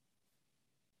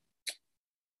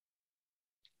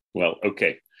Well,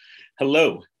 okay.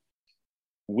 Hello.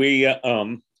 We are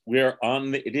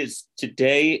on the, it is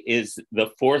today is the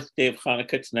fourth day of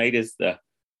Hanukkah. Tonight is the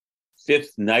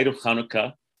fifth night of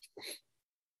Hanukkah.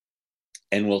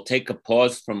 And we'll take a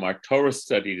pause from our Torah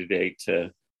study today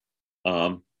to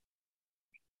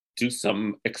do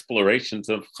some explorations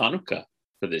of Hanukkah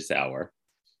for this hour.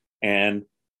 And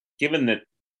given that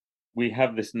we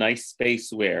have this nice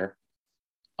space where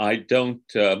my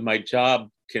job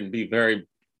can be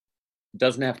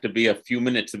doesn't have to be a few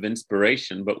minutes of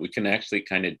inspiration, but we can actually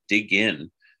kind of dig in.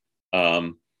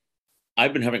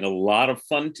 I've been having a lot of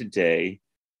fun today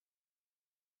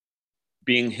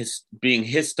being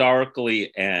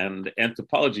historically and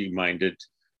anthropology minded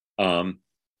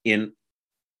in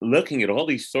looking at all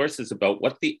these sources about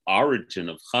what the origin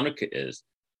of Hanukkah is,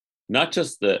 not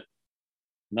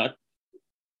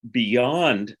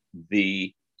beyond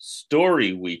the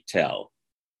story we tell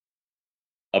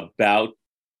about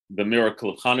the miracle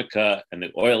of Hanukkah and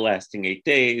the oil lasting 8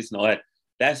 days and all that.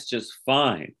 That's just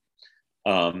fine.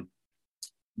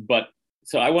 But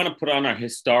so I want to put on our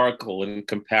historical and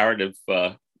comparative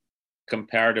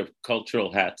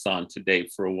cultural hats on today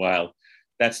for a while.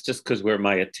 That's just because where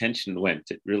my attention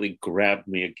went, it really grabbed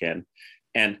me again.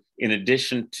 And in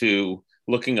addition to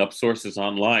looking up sources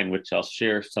online, which I'll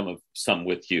share some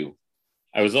with you,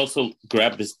 I was also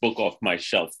grabbed this book off my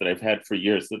shelf that I've had for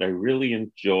years that I really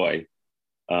enjoy.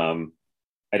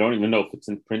 I don't even know if it's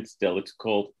in print still. It's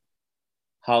called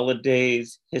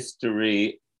Holidays,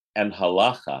 History, and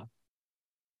Halacha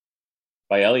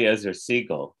by Eliezer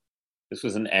Siegel. This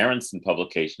was an Aronson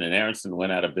publication, and Aronson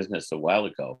went out of business a while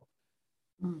ago.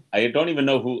 I don't even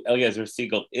know who Eliezer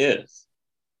Siegel is,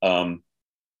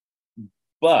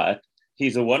 but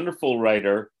he's a wonderful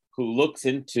writer who looks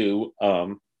into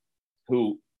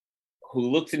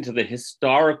the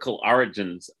historical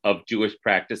origins of Jewish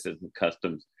practices and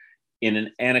customs in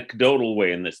an anecdotal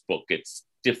way in this book. It's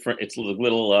different. It's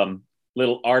little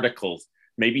articles.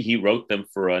 Maybe he wrote them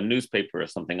for a newspaper or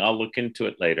something. I'll look into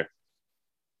it later.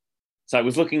 So I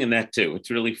was looking in that too. It's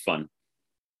really fun.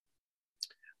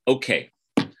 Okay,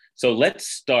 so let's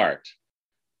start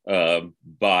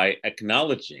by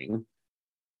acknowledging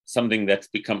something that's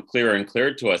become clearer and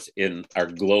clearer to us in our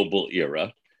global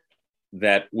era,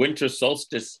 that winter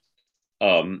solstice,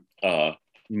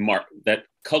 that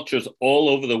cultures all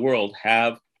over the world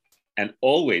have and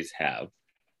always have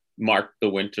marked the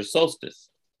winter solstice,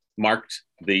 marked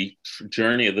the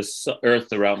journey of the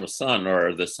earth around the sun,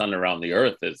 or the sun around the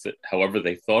earth, however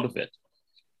they thought of it.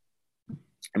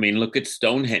 I mean, look at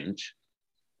Stonehenge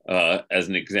as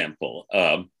an example.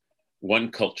 One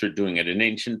culture doing it. In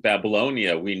ancient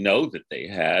Babylonia, we know that they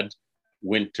had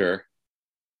winter.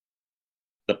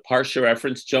 The Parsha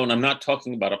reference, Joan, I'm not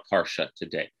talking about a Parsha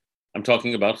today. I'm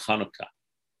talking about Hanukkah.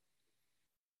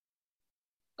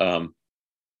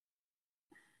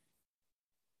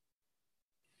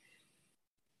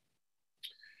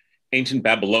 Ancient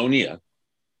Babylonia,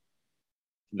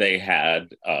 they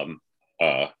had a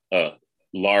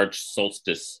large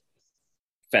solstice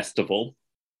festival.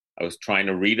 I was trying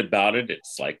to read about it.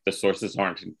 It's like the sources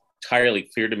aren't entirely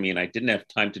clear to me, and I didn't have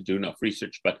time to do enough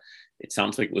research, but it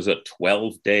sounds like it was a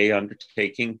 12-day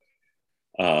undertaking.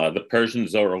 The Persian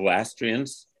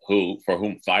Zoroastrians, for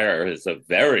whom fire is a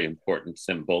very important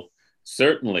symbol,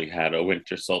 certainly had a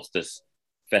winter solstice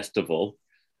festival.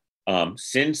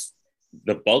 Since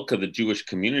the bulk of the Jewish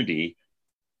community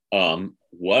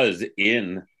was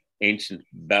in ancient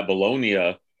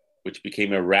Babylonia, which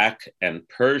became Iraq and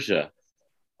Persia,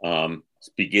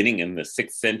 beginning in the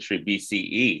 6th century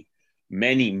BCE,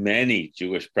 many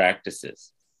Jewish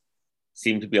practices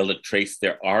seem to be able to trace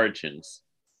their origins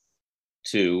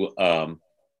to,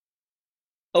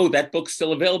 that book's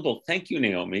still available. Thank you,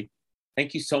 Naomi.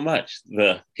 Thank you so much.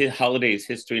 The Holidays,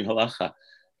 History, and Halacha.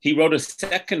 He wrote a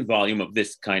second volume of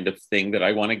this kind of thing that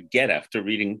I want to get after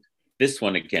reading this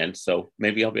one again. So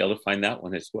maybe I'll be able to find that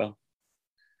one as well.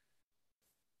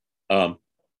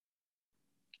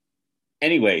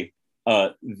 Anyway,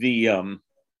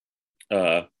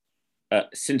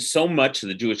 since so much of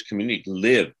the Jewish community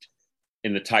lived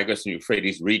in the Tigris and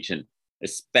Euphrates region,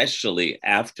 especially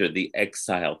after the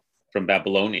exile from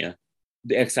Babylonia,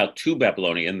 the exile to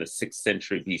Babylonia in the 6th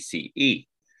century BCE,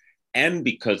 and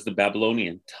because the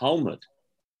Babylonian Talmud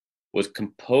was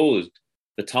composed,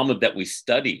 the Talmud that we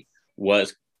study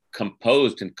was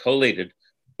composed and collated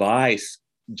by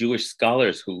Jewish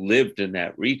scholars who lived in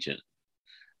that region.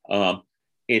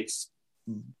 It's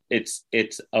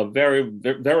a very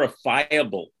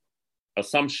verifiable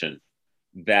assumption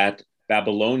that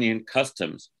Babylonian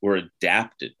customs were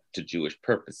adapted to Jewish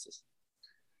purposes.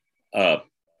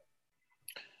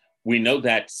 We know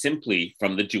that simply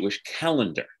from the Jewish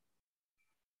calendar.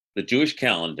 The Jewish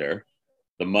calendar,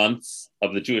 the months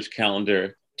of the Jewish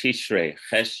calendar, Tishrei,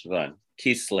 Cheshvan,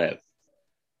 Kislev,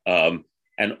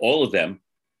 and all of them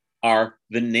are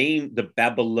the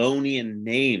Babylonian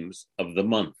names of the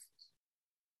month.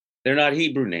 They're not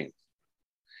Hebrew names.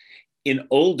 In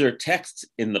older texts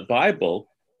in the Bible,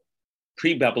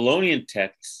 pre-Babylonian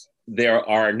texts, there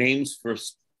are names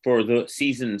for the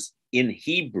seasons in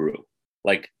Hebrew,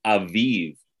 like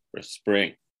Aviv for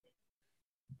spring.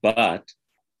 But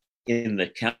in the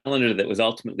calendar that was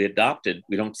ultimately adopted,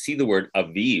 we don't see the word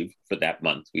Aviv for that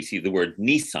month. We see the word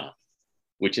Nisan,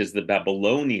 which is the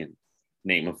Babylonian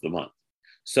name of the month.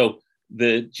 So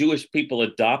the Jewish people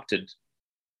adopted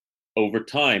over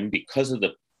time, because of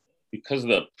the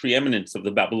preeminence of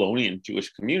the Babylonian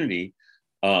Jewish community,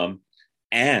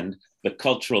 and the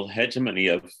cultural hegemony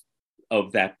of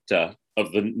the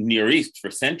Near East for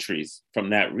centuries from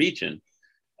that region,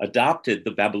 adopted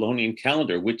the Babylonian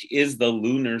calendar, which is the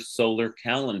lunar solar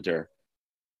calendar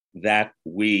that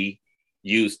we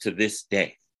use to this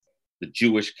day. The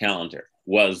Jewish calendar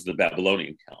was the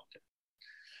Babylonian calendar.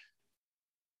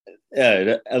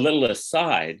 A little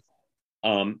aside,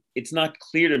 it's not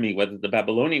clear to me whether the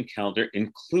Babylonian calendar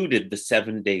included the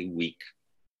 7-day week,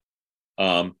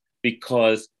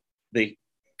 because the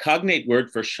cognate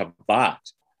word for Shabbat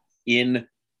in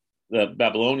the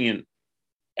Babylonian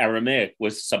Aramaic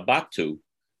was Sabbatu,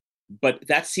 but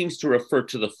that seems to refer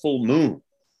to the full moon.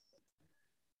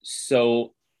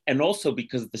 So, and also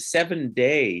because the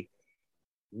 7-day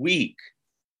week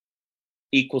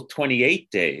equals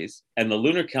 28 days and the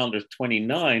lunar calendar is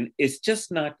 29, is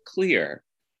just not clear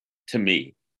to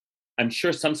me. I'm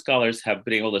sure some scholars have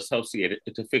been able to associate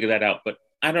it to figure that out, but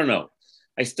I don't know.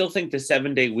 I still think the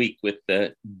 7-day week, with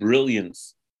the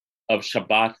brilliance of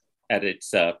Shabbat at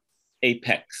its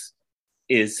apex,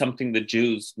 is something the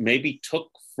Jews maybe took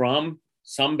from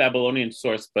some Babylonian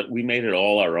source, but we made it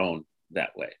all our own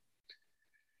that way.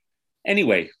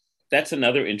 Anyway, that's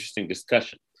another interesting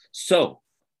discussion. So,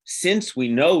 since we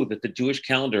know that the Jewish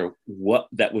calendar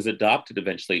that was adopted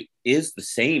eventually is the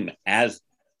same as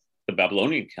the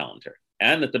Babylonian calendar,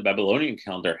 and that the Babylonian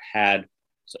calendar had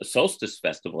a solstice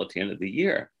festival at the end of the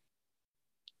year,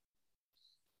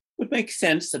 it would make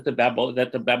sense that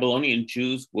the Babylonian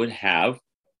Jews would have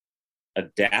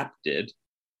adapted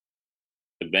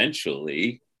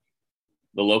eventually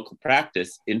the local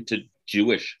practice into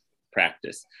Jewish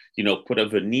practice, put a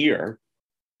veneer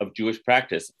of Jewish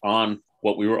practice on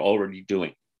what we were already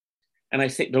doing. And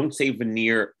don't say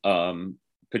veneer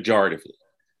pejoratively.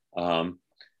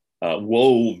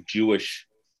 Wove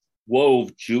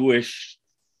Jewish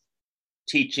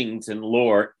teachings and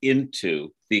lore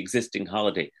into the existing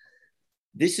holiday.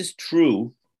 This is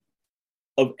true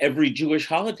of every Jewish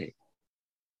holiday.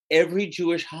 Every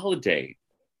Jewish holiday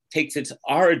takes its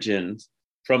origins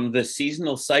from the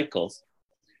seasonal cycles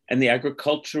and the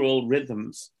agricultural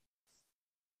rhythms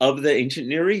of the ancient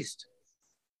Near East.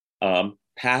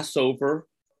 Passover,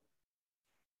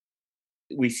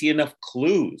 we see enough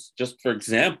clues, just for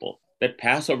example, that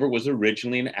Passover was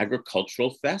originally an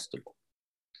agricultural festival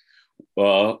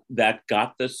that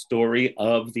got the story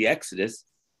of the Exodus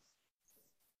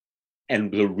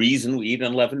and the reason we eat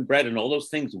unleavened bread and all those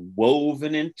things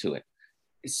woven into it.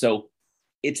 So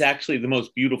it's actually the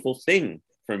most beautiful thing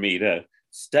for me to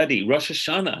study. Rosh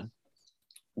Hashanah,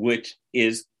 which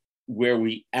is where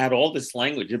we add all this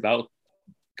language about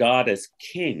God as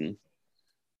king,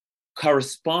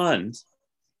 corresponds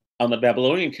on the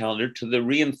Babylonian calendar to the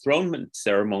re-enthronement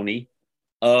ceremony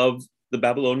of the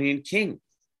Babylonian king.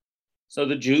 So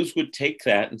the Jews would take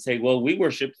that and say, well, we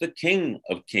worship the King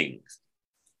of Kings,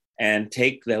 and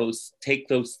take those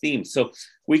themes. So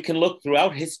we can look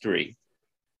throughout history.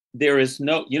 There is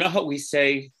no, how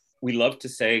we love to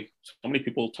say, so many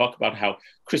people talk about how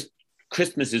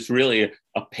Christmas is really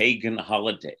a pagan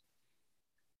holiday.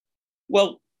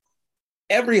 Well,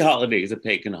 every holiday is a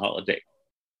pagan holiday,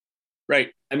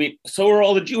 right? I mean, so are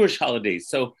all the Jewish holidays.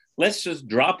 So let's just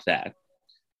drop that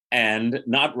and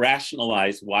not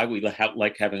rationalize why we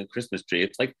like having a Christmas tree.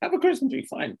 It's like, have a Christmas tree,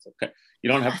 fine, it's okay. You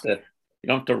don't have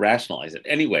to rationalize it.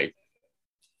 Anyway,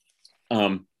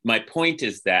 my point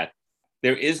is that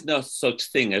there is no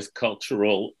such thing as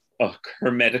cultural,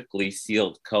 hermetically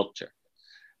sealed culture,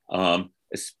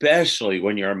 especially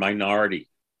when you're a minority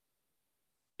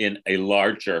in a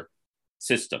larger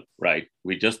system, right?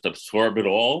 We just absorb it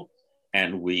all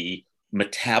and we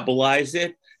metabolize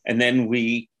it, and then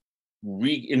we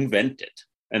reinvent it.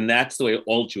 And that's the way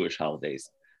all Jewish holidays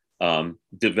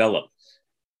develop.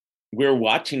 We're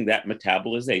watching that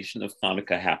metabolization of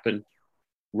Hanukkah happen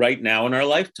right now in our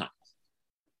lifetime.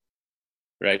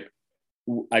 right?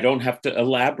 I don't have to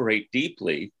elaborate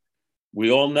deeply.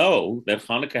 We all know that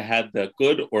Hanukkah had the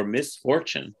good or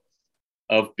misfortune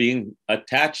of being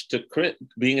attached to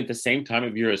being at the same time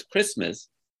of year as Christmas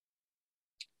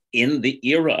in the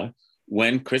era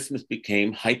when Christmas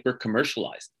became hyper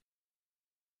commercialized.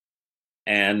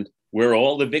 And we're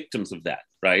all the victims of that,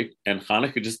 right? And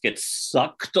Hanukkah just gets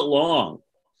sucked along.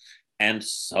 And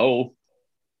so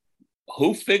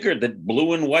who figured that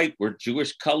blue and white were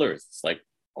Jewish colors? It's like,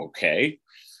 okay,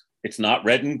 it's not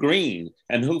red and green.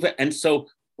 And so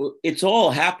it's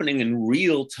all happening in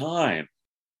real time.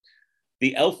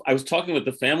 The elf, I was talking with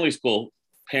the family school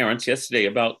parents yesterday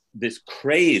about this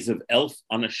craze of elf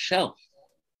on a shelf,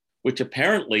 which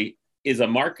apparently is a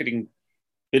marketing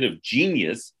bit of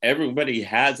genius. Everybody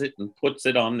has it and puts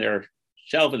it on their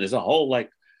shelf. And there's a whole like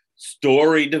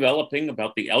story developing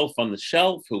about the elf on the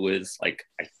shelf who is like,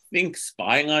 I think,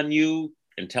 spying on you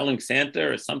and telling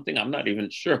Santa or something. I'm not even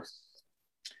sure.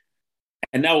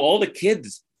 And now all the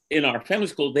kids in our family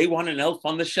school, they want an elf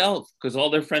on the shelf because all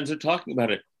their friends are talking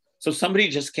about it. So somebody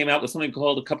just came out with something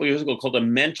called a couple of years ago called a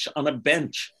mensch on a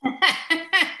bench.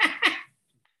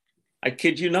 I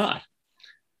kid you not.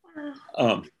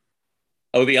 Oh,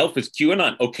 the elf is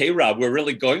QAnon. Okay, Rob, we're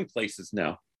really going places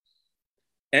now.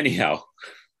 Anyhow,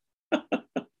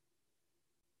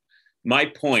 my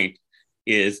point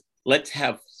is let's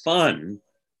have fun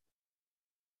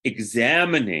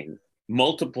examining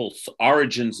multiple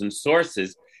origins and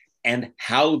sources and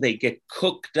how they get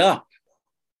cooked up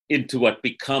into what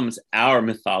becomes our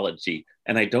mythology.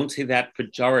 And I don't say that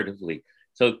pejoratively.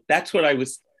 So that's what I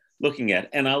was looking at.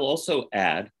 And I'll also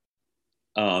add,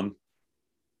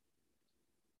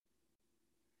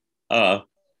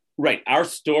 right, our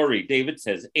story, David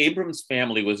says, Abram's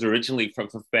family was originally from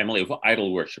a family of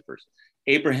idol worshippers.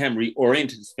 Abraham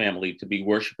reoriented his family to be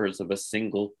worshippers of a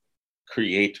single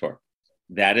creator.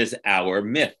 That is our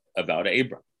myth about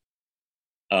Abram.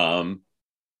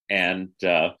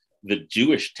 The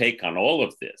Jewish take on all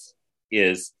of this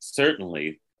is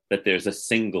certainly that there's a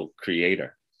single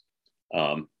creator.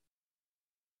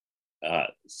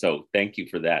 So thank you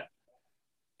for that.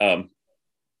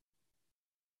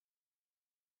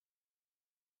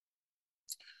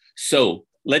 So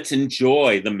let's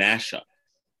enjoy the mashup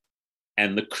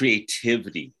and the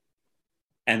creativity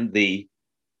and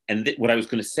what I was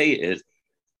going to say is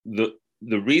the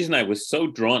reason I was so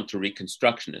drawn to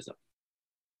Reconstructionism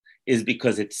is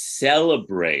because it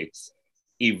celebrates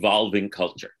evolving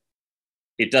culture.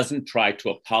 It doesn't try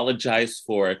to apologize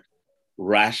for it,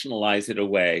 rationalize it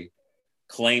away,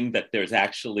 claim that there's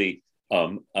actually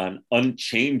an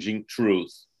unchanging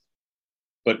truth,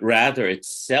 but rather it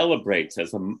celebrates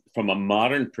from a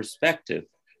modern perspective,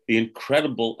 the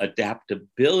incredible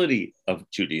adaptability of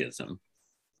Judaism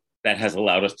that has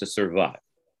allowed us to survive.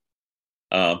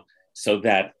 So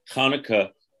that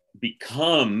Hanukkah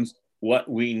becomes what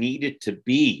we need it to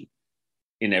be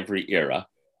in every era.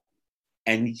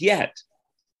 And yet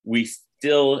we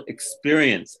still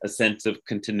experience a sense of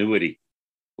continuity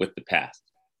with the past.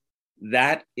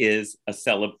 That is a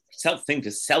thing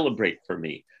to celebrate for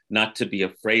me, not to be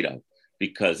afraid of,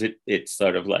 because it's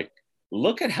sort of like,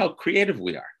 look at how creative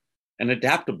we are and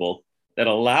adaptable that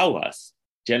allow us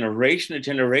generation to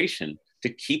generation to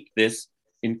keep this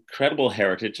incredible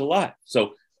heritage alive.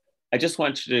 So I just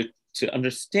want you to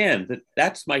understand that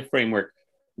that's my framework,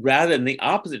 rather than the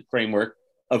opposite framework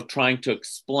of trying to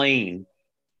explain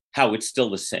how it's still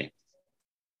the same,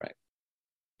 right?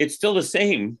 It's still the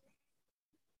same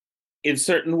in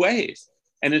certain ways,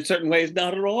 and in certain ways,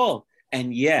 not at all.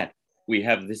 And yet we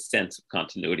have this sense of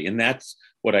continuity, and that's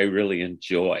what I really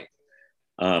enjoy.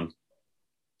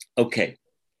 Okay.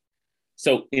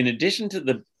 So in addition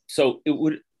to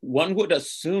one would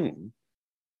assume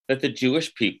that the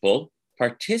Jewish people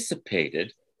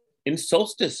participated in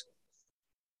solstice,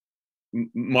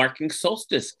 marking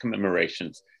solstice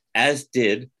commemorations, as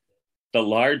did the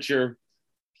larger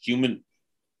human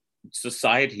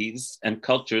societies and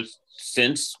cultures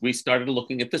since we started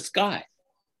looking at the sky.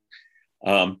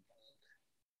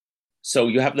 So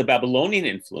you have the Babylonian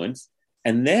influence,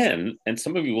 and then, and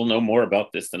some of you will know more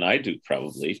about this than I do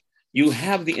probably, you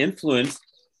have the influence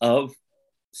of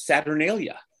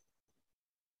Saturnalia.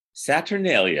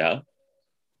 Saturnalia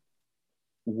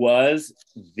was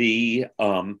the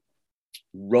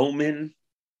Roman,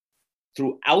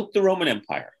 throughout the Roman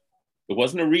Empire. It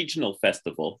wasn't a regional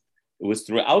festival. It was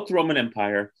throughout the Roman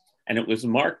Empire, and it was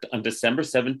marked on December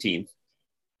 17th.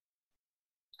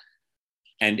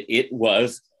 And it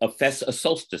was a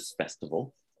solstice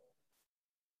festival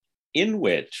in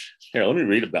which, here, let me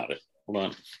read about it. Hold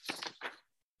on.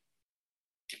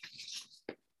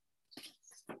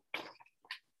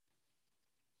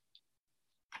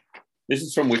 This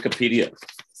is from Wikipedia.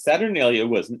 Saturnalia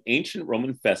was an ancient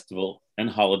Roman festival and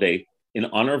holiday in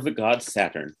honor of the god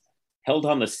Saturn, held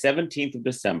on the 17th of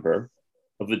December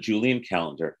of the Julian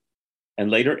calendar,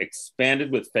 and later expanded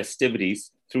with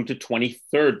festivities through to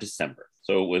 23rd December.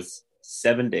 So it was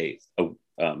 7 days.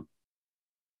 The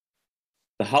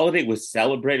holiday was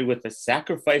celebrated with a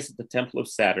sacrifice at the Temple of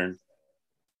Saturn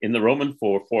in the Roman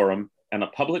Forum and a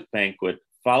public banquet,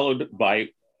 followed by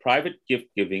private gift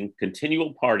giving,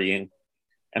 continual partying,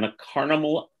 and a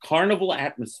carnival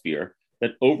atmosphere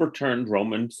that overturned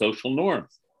Roman social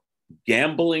norms.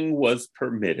 Gambling was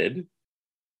permitted,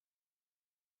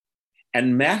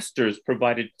 and masters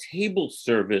provided table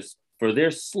service for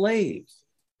their slaves,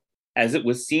 as it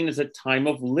was seen as a time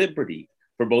of liberty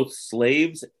for both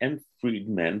slaves and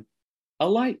freedmen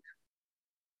alike.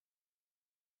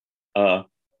 A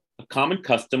common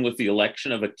custom was the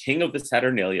election of a king of the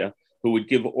Saturnalia who would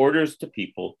give orders to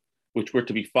people, which were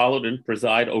to be followed and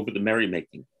preside over the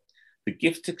merrymaking. The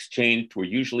gifts exchanged were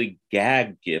usually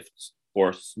gag gifts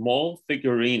or small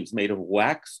figurines made of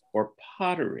wax or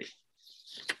pottery.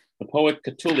 The poet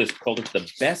Catullus called it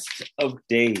the best of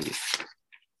days.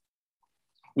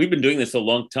 We've been doing this a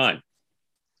long time.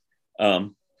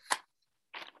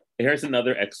 Here's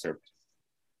another excerpt.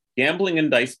 Gambling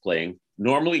and dice playing,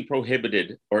 normally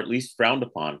prohibited or at least frowned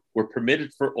upon, were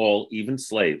permitted for all, even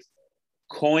slaves.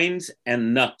 Coins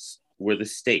and nuts were the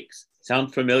stakes.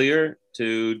 Sound familiar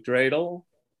to Dreidel?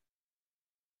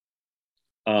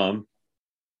 Now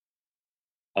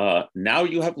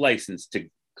you have license to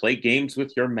play games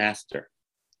with your master.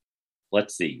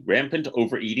 Let's see. Rampant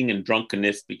overeating and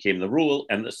drunkenness became the rule,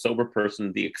 and the sober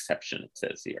person the exception, it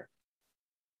says here.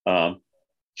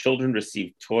 Children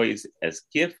received toys as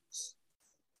gifts.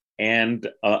 And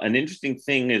an interesting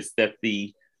thing is that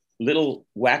the little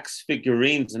wax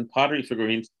figurines and pottery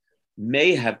figurines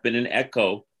may have been an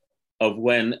echo of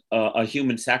when a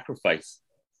human sacrifice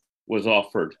was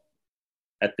offered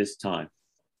at this time.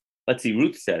 Let's see,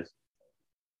 Ruth says,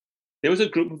 there was a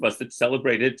group of us that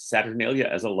celebrated Saturnalia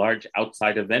as a large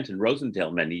outside event in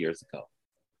Rosendale many years ago.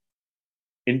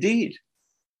 Indeed.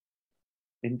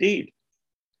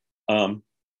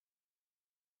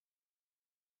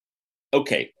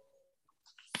 Okay,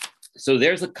 so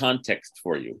there's a context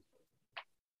for you.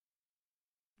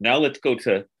 Now let's go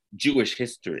to Jewish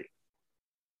history.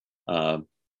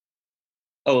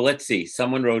 Let's see.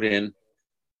 Someone wrote in,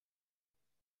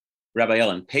 Rabbi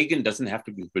Ellen, pagan doesn't have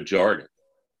to be pejorative.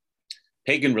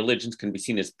 Pagan religions can be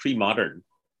seen as pre-modern,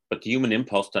 but the human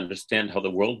impulse to understand how the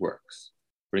world works,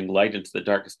 bring light into the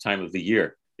darkest time of the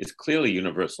year, is clearly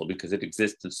universal because it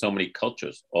exists in so many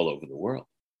cultures all over the world.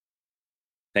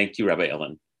 Thank you, Rabbi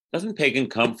Ellen. Doesn't pagan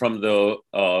come from the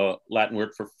Latin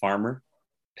word for farmer,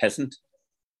 peasant?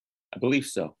 I believe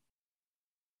so.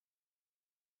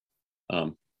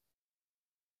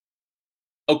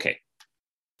 Okay.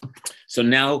 So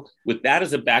now, with that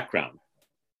as a background,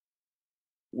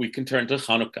 we can turn to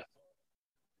Hanukkah.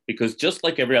 Because just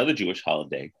like every other Jewish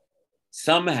holiday,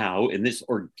 somehow in this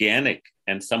organic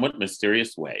and somewhat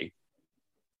mysterious way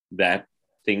that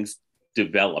things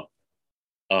develop,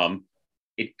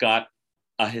 it got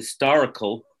a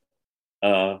historical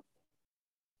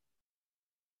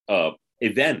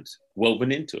event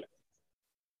woven into it.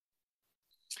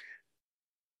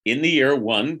 In the year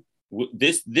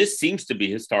this seems to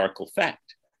be historical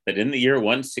fact, that in the year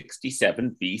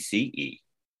 167 BCE,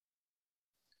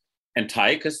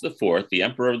 Antiochus IV, the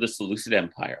emperor of the Seleucid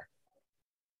Empire,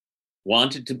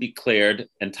 wanted to be declared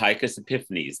Antiochus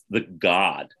Epiphanes, the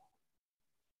god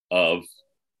of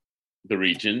the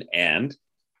region, and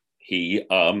he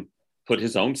put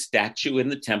his own statue in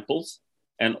the temples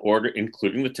and order,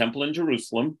 including the temple in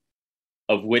Jerusalem,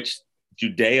 of which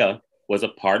Judea was a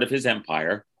part of his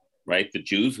empire, right? The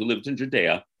Jews who lived in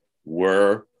Judea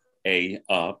were a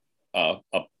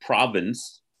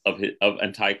province of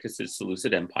Antiochus's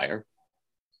Seleucid Empire,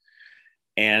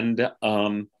 and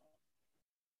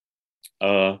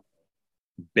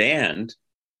banned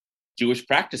Jewish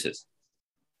practices.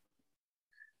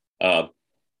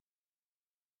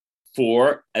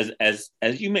 For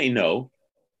as you may know,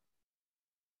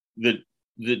 the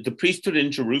priesthood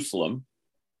in Jerusalem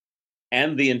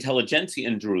and the intelligentsia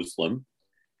in Jerusalem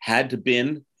had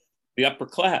been, the upper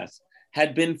class,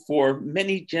 had been for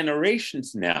many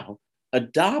generations now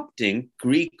adopting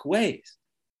Greek ways.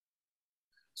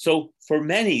 So for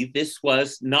many, this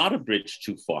was not a bridge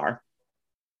too far.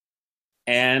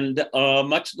 And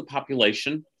much of the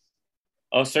population,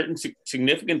 a certain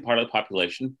significant part of the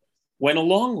population, went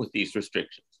along with these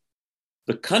restrictions.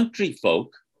 The country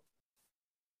folk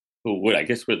who would, I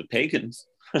guess, were the pagans,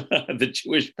 the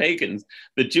Jewish pagans,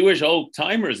 the Jewish old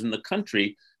timers in the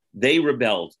country, they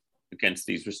rebelled against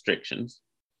these restrictions.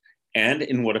 And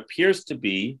in what appears to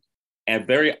be a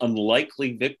very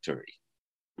unlikely victory,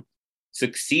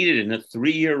 succeeded in a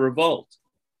 3-year revolt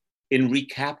in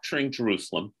recapturing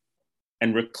Jerusalem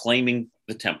and reclaiming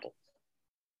the temple.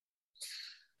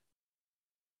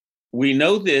 We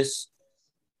know this,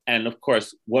 and of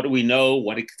course, what do we know?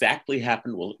 What exactly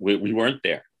happened? Well, we weren't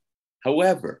there.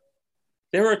 However,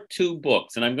 there are 2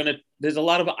 books, and there's a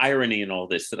lot of irony in all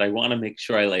this that I want to make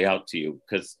sure I lay out to you,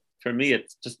 because for me,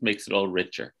 it just makes it all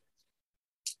richer.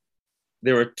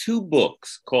 There are 2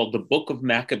 books called the Book of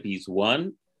Maccabees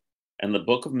 1 and the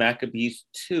Book of Maccabees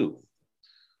 2,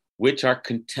 which are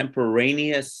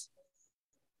contemporaneous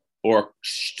or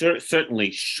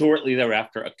certainly shortly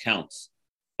thereafter accounts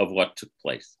of what took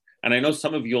place. And I know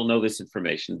some of you will know this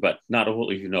information, but not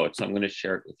all of you know it, so I'm going to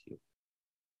share it with you.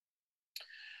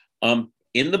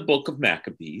 In the Book of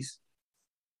Maccabees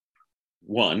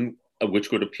 1,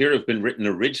 which would appear to have been written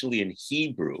originally in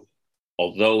Hebrew,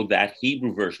 although that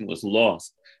Hebrew version was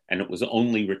lost and it was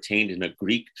only retained in a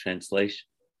Greek translation.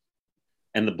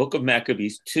 And the Book of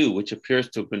Maccabees 2, which appears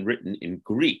to have been written in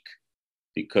Greek,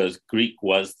 because Greek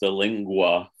was the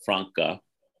lingua franca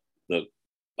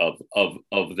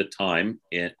of the time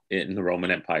in the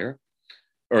Roman Empire,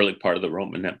 early part of the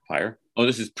Roman Empire. Oh,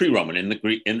 this is pre-Roman,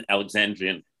 in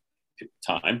Alexandrian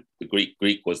time. The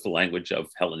Greek was the language of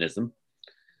Hellenism.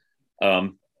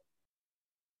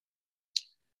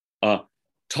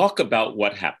 Talk about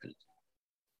what happened.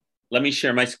 Let me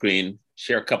share my screen,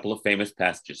 share a couple of famous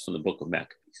passages from the Book of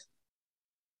Maccabees.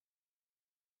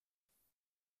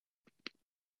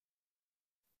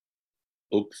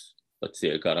 Oops, let's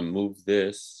see, I gotta move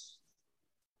this.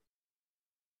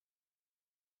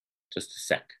 Just a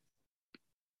sec.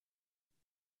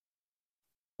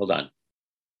 Hold on.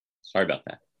 Sorry about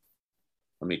that.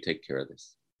 Let me take care of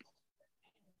this.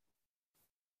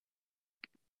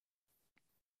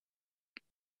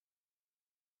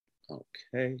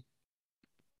 Okay.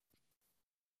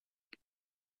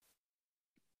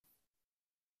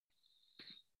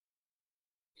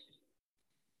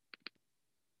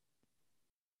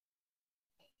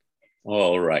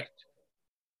 All right.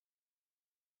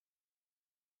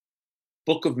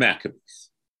 Book of Maccabees.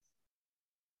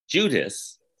 Judah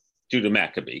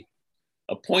Maccabee,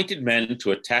 appointed men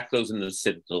to attack those in the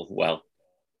citadel. Well,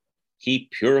 he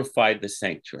purified the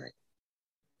sanctuary.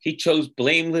 He chose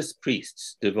blameless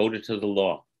priests devoted to the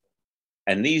law,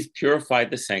 and these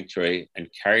purified the sanctuary and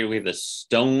carried away the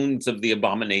stones of the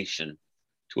abomination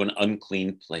to an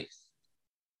unclean place.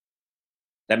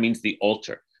 That means the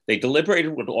altar. They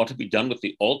deliberated what ought to be done with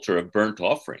the altar of burnt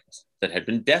offerings that had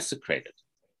been desecrated,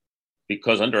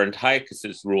 because under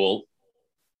Antiochus's rule,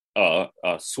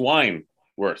 swine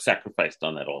were sacrificed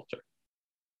on that altar.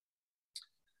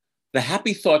 The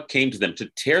happy thought came to them to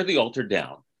tear the altar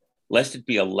down, lest it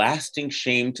be a lasting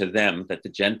shame to them that the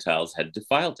Gentiles had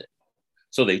defiled it.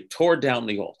 So they tore down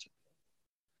the altar.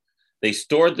 They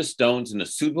stored the stones in a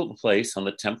suitable place on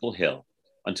the temple hill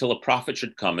until a prophet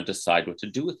should come and decide what to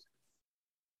do with them.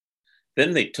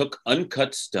 Then they took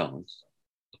uncut stones,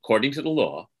 according to the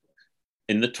law,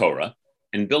 in the Torah,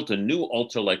 and built a new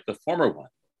altar like the former one.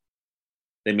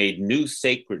 They made new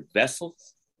sacred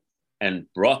vessels and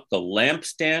brought the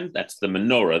lampstand, that's the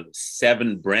menorah, the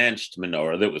 7-branched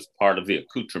menorah that was part of the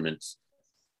accoutrements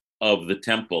of the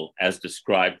temple as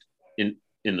described in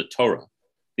the Torah,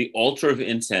 the altar of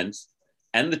incense,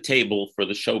 and the table for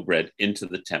the showbread into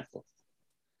the temple.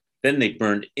 Then they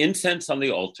burned incense on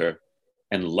the altar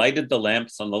and lighted the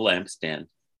lamps on the lampstand,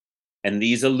 and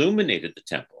these illuminated the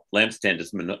temple. Lampstand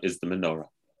is the menorah.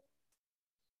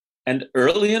 And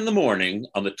early in the morning,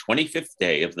 on the 25th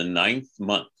day of the 9th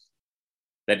month,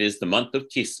 that is the month of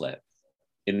Kislev,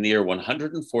 in the year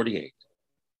 148,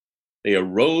 they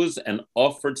arose and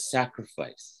offered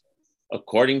sacrifice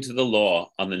according to the law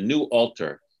on the new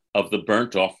altar of the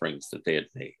burnt offerings that they had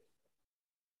made.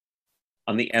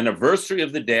 On the anniversary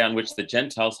of the day on which the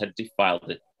Gentiles had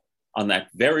defiled it, on that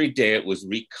very day it was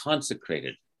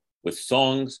reconsecrated with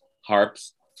songs,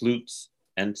 harps, flutes,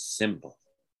 and cymbals.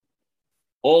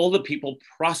 All the people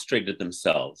prostrated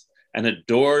themselves and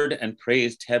adored and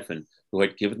praised heaven who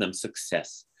had given them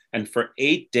success. And for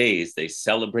 8 days they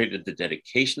celebrated the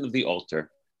dedication of the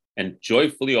altar and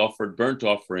joyfully offered burnt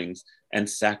offerings and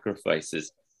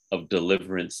sacrifices of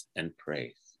deliverance and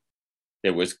praise.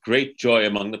 There was great joy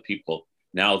among the people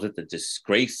now that the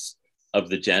disgrace of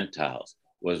the Gentiles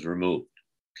was removed.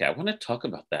 Okay, I want to talk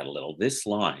about that a little. This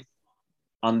line,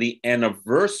 on the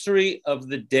anniversary of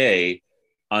the day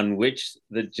on which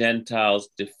the Gentiles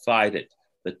defied it.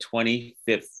 the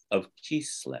 25th of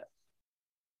Kislev.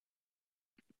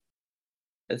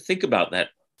 Think about that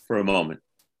for a moment.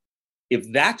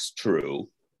 If that's true,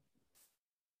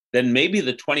 then maybe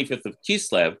the 25th of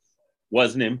Kislev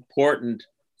was an important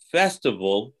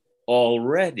festival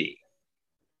already,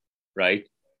 right?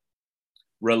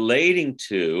 Relating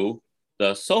to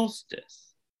the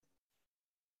solstice.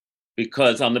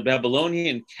 Because on the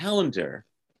Babylonian calendar,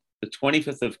 the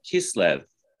 25th of Kislev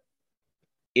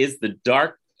is the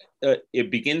dark,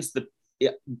 is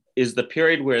the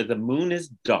period where the moon is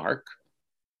dark,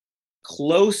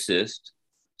 closest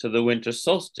to the winter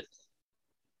solstice.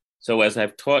 So as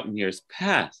I've taught in years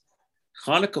past,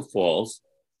 Hanukkah falls,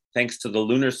 thanks to the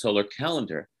lunar solar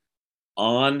calendar,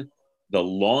 on the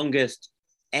longest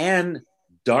and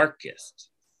darkest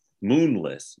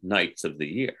moonless nights of the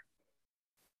year.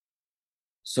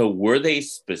 So were they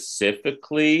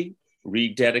specifically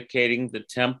rededicating the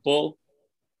temple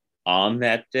on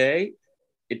that day?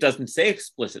 It doesn't say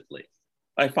explicitly.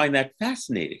 I find that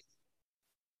fascinating.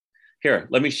 Here,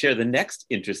 let me share the next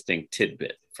interesting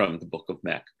tidbit from the book of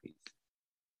Maccabees.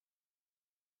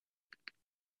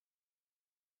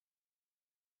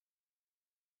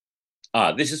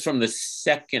 This is from the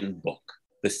second book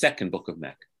of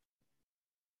Maccabees.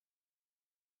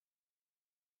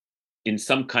 In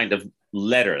some kind of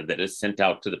letter that is sent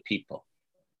out to the people.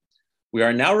 We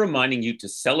are now reminding you to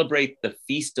celebrate the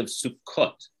Feast of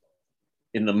Sukkot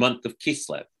in the month of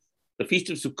Kislev. The Feast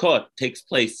of Sukkot takes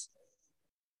place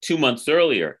 2 months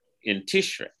earlier in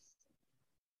Tishrei,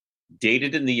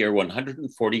 dated in the year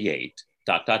 148, ...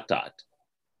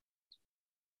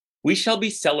 We shall be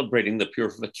celebrating the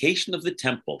purification of the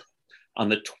temple on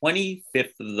the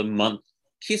 25th of the month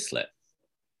Kislev.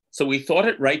 So we thought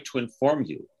it right to inform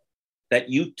you that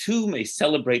you too may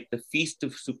celebrate the Feast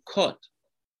of Sukkot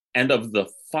and of the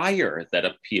fire that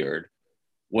appeared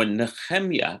when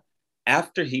Nehemiah,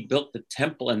 after he built the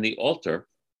temple and the altar,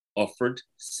 offered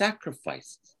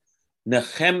sacrifices.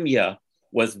 Nehemiah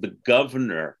was the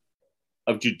governor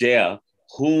of Judea,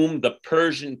 whom the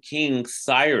Persian king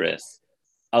Cyrus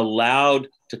allowed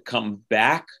to come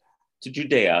back to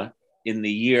Judea in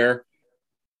the year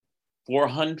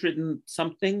 400 and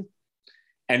something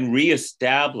and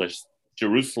reestablish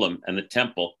Jerusalem and the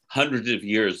temple hundreds of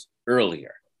years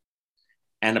earlier.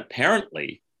 And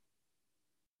apparently,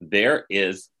 there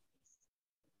is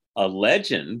a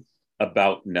legend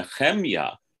about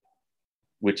Nehemiah,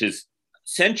 which is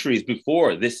centuries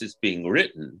before this is being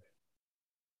written.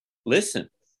 Listen,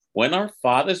 when our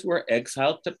fathers were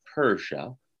exiled to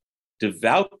Persia,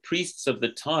 devout priests of the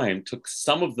time took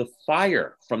some of the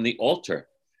fire from the altar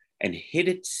and hid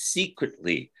it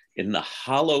secretly in the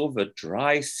hollow of a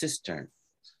dry cistern,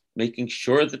 making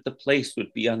sure that the place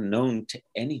would be unknown to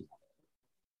anyone.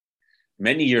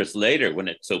 Many years later, when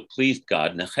it so pleased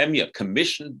God, Nehemiah,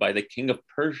 commissioned by the king of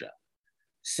Persia,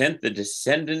 sent the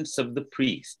descendants of the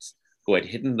priests who had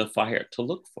hidden the fire to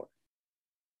look for it.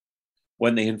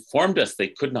 When they informed us they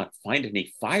could not find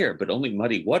any fire, but only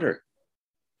muddy water,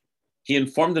 he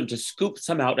informed them to scoop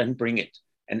some out and bring it.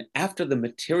 And after the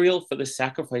material for the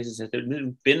sacrifices had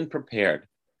been prepared,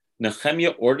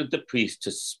 Nehemiah ordered the priest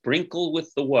to sprinkle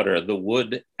with the water the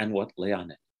wood and what lay on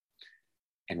it.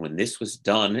 And when this was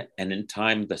done, and in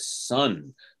time the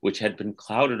sun, which had been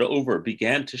clouded over,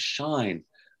 began to shine,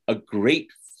 a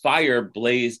great fire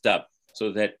blazed up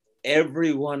so that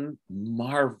everyone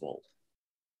marveled.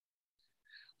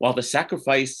 While the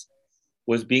sacrifice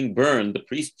was being burned, the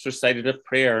priests recited a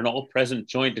prayer and all present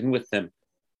joined in with them.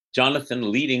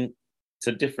 Jonathan leading, it's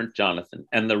a different Jonathan,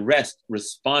 and the rest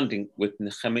responding with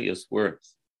Nehemiah's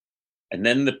words. And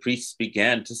then the priests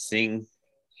began to sing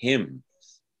hymns.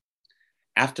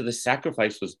 After the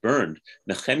sacrifice was burned,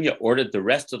 Nehemiah ordered the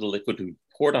rest of the liquid to be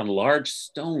poured on large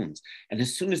stones. And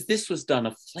as soon as this was done,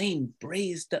 a flame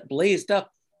blazed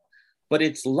up, but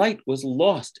its light was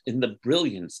lost in the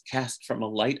brilliance cast from a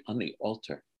light on the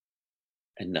altar.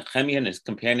 And Nehemiah and his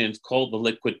companions called the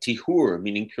liquid tihur,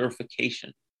 meaning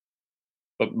purification.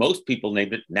 But most people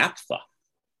named it naphtha,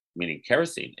 meaning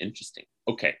kerosene. Interesting.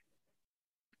 Okay.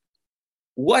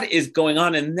 What is going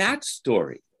on in that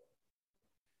story?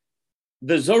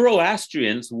 The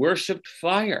Zoroastrians worshipped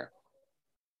fire.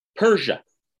 Persia.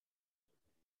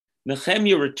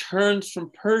 Nehemiah returns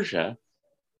from Persia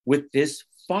with this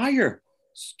fire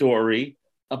story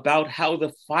about how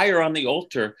the fire on the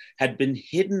altar had been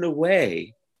hidden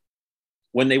away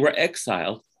when they were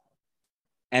exiled.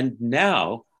 And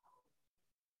now,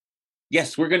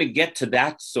 yes, we're going to get to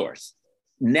that source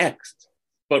next.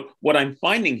 But what I'm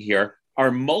finding here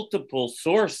are multiple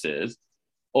sources,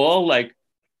 all like,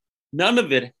 none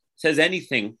of it says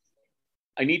anything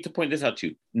I need to point this out to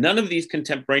you. None of these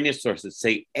contemporaneous sources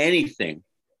say anything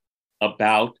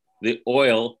about the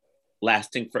oil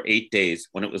lasting for 8 days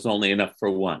when it was only enough for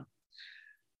one.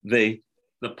 The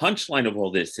punchline of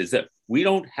all this is that we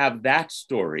don't have that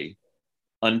story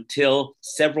until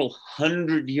several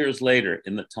hundred years later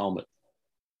in the Talmud.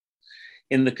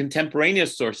 In the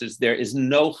contemporaneous sources, there is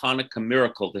no Hanukkah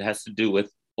miracle that has to do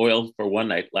with oil for one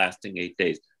night lasting 8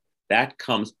 days. That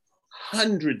comes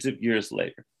hundreds of years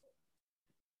later.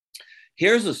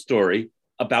 Here's a story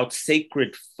about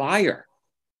sacred fire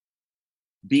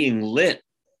being lit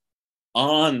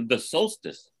on the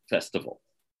solstice festival,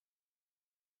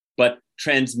 but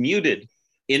transmuted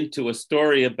into a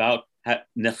story about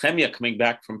Nehemiah coming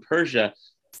back from Persia,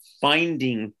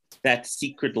 finding that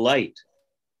secret light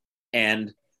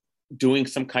and doing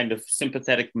some kind of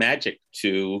sympathetic magic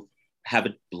to have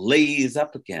it blaze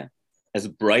up again as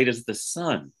bright as the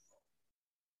sun,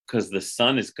 because the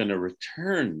sun is going to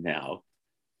return now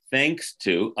thanks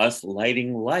to us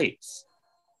lighting lights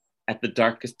at the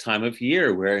darkest time of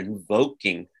year. We're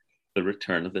invoking the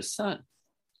return of the sun.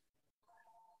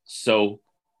 So,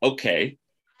 okay,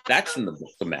 that's in the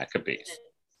book of Maccabees.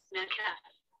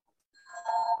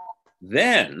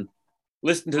 Then,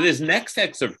 listen to this next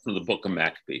excerpt from the book of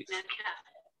Maccabees.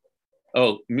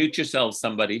 Oh, mute yourselves,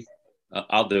 somebody.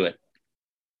 I'll do it.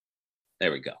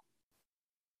 There we go.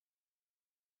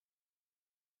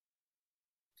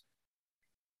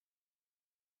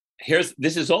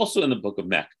 This is also in the book of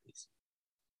Maccabees.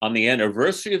 On the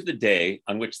anniversary of the day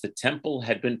on which the temple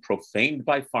had been profaned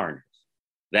by foreigners,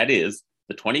 that is,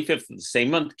 the 25th of the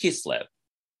same month, Kislev,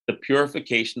 the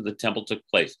purification of the temple took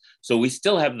place. So we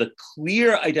still have the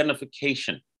clear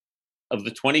identification of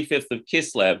the 25th of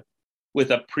Kislev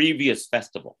with a previous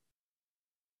festival.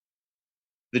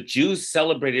 The Jews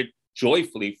celebrated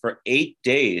joyfully for 8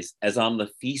 days as on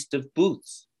the Feast of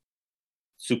Booths,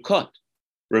 Sukkot,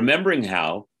 remembering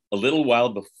how a little while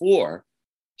before,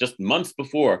 just months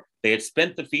before, they had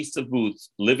spent the Feast of Booths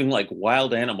living like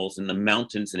wild animals in the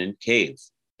mountains and in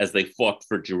caves as they fought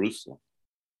for Jerusalem.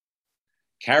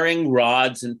 Carrying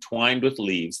rods entwined with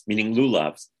leaves, meaning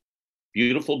lulavs,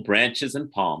 beautiful branches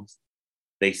and palms,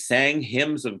 they sang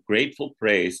hymns of grateful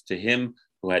praise to him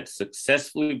who had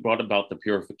successfully brought about the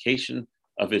purification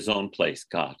of his own place,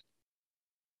 God.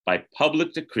 By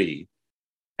public decree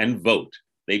and vote,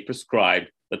 they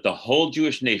prescribed that the whole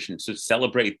Jewish nation should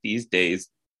celebrate these days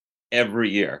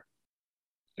every year.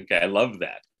 Okay, I love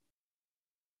that.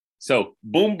 So,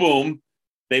 boom, boom,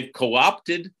 they've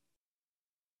co-opted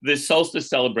this solstice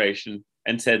celebration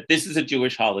and said, this is a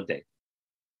Jewish holiday.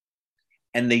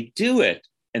 And they do it,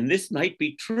 and this might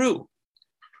be true.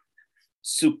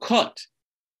 Sukkot,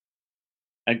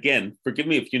 again, forgive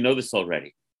me if you know this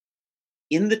already.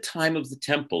 In the time of the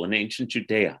temple in ancient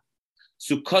Judea,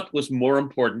 Sukkot was more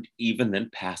important even than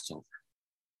Passover.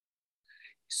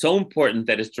 So important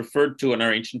that it's referred to in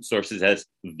our ancient sources as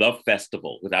the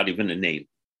festival without even a name.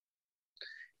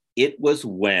 It was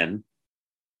when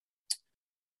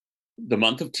the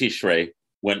month of Tishrei,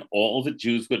 when all the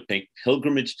Jews would make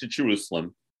pilgrimage to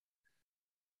Jerusalem,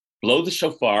 blow the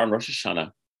shofar on Rosh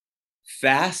Hashanah,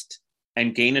 fast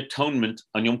and gain atonement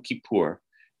on Yom Kippur,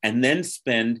 and then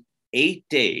spend 8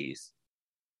 days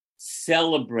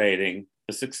celebrating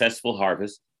the successful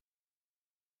harvest.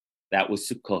 That was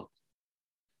Sukkot.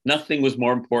 Nothing was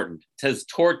more important. It says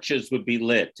torches would be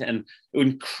lit and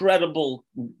incredible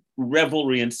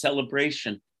revelry and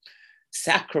celebration,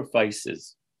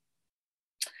 sacrifices.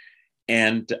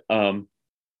 And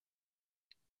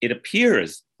it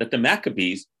appears that the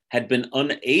Maccabees had been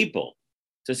unable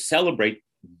to celebrate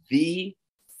the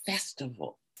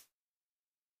festival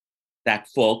that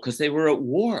fall because they were at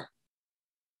war.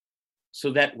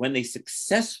 So that when they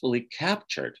successfully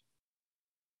captured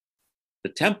the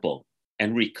temple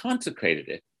and reconsecrated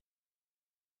it,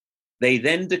 they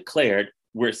then declared,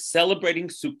 we're celebrating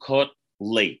Sukkot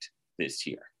late this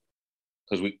year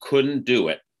because we couldn't do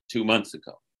it 2 months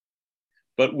ago.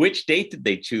 But which date did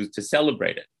they choose to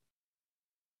celebrate it?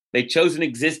 They chose an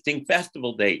existing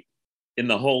festival date in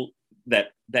the whole,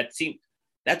 that seemed,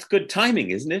 that's good timing,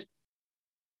 isn't it?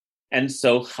 And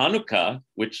so Hanukkah,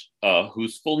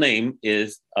 whose full name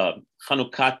is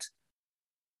Chanukot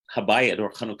Habayit,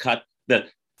 or Chanukot,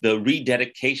 the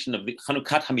rededication of the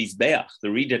Chanukot HaMizbeach,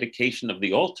 the rededication of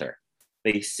the altar,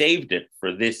 they saved it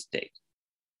for this date.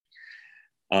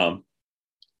 And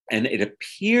it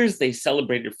appears they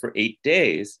celebrated for 8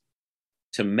 days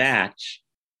to match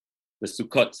the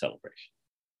Sukkot celebration.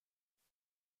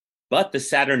 But the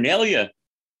Saturnalia,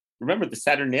 remember the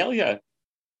Saturnalia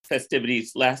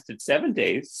festivities lasted 7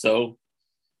 days. So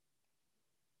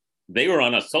they were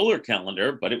on a solar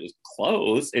calendar, but it was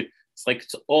close. It's like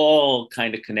it's all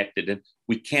kind of connected, and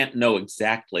we can't know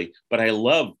exactly. But I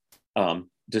love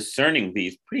discerning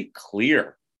these pretty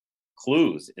clear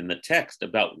clues in the text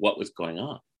about what was going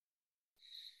on.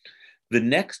 The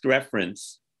next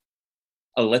reference,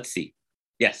 let's see.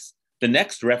 Yes, the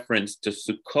next reference to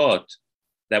Sukkot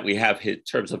that we have in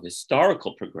terms of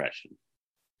historical progression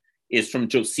is from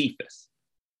Josephus,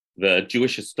 the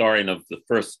Jewish historian of the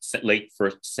late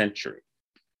first century.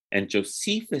 And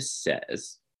Josephus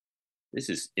says, this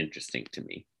is interesting to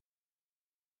me.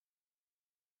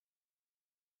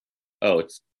 Oh,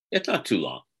 it's not too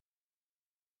long.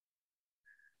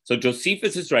 So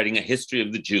Josephus is writing a history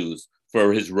of the Jews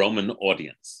for his Roman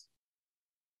audience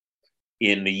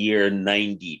in the year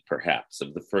 90, perhaps,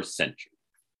 of the first century.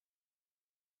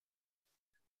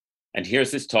 And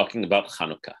here's this talking about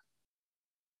Hanukkah.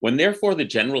 When therefore the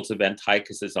generals of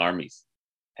Antiochus's armies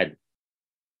had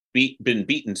been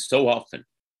beaten so often,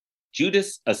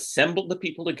 Judas assembled the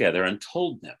people together and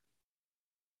told them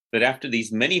that after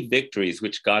these many victories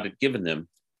which God had given them,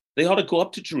 they ought to go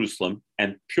up to Jerusalem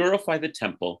and purify the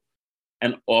temple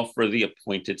and offer the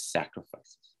appointed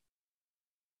sacrifices.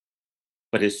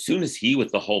 But as soon as he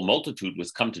with the whole multitude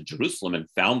was come to Jerusalem and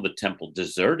found the temple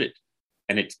deserted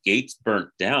and its gates burnt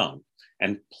down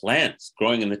and plants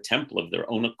growing in the temple of their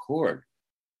own accord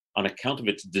on account of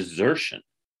its desertion,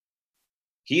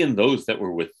 he and those that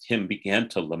were with him began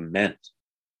to lament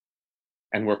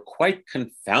and were quite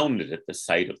confounded at the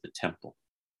sight of the temple.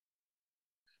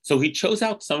 So he chose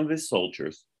out some of his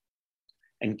soldiers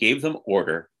and gave them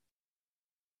order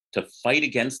to fight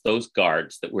against those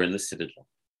guards that were in the citadel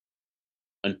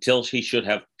until he should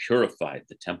have purified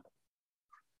the temple.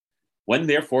 When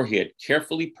therefore he had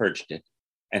carefully purged it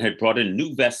and had brought in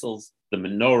new vessels, the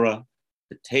menorah,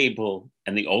 the table,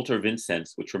 and the altar of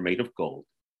incense, which were made of gold,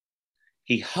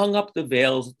 he hung up the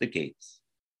veils at the gates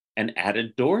and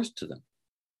added doors to them.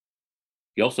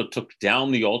 He also took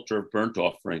down the altar of burnt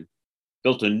offering,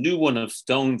 built a new one of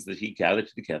stones that he gathered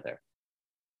together,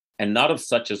 and not of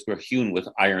such as were hewn with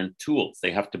iron tools.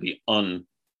 They have to be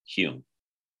unhewn.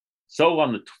 So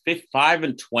on the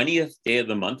 25th day of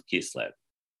the month Kislev,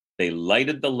 they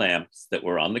lighted the lamps that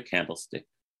were on the candlestick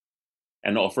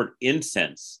and offered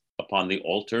incense upon the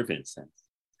altar of incense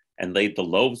and laid the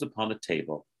loaves upon the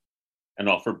table and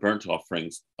offered burnt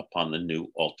offerings upon the new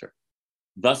altar.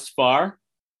 Thus far,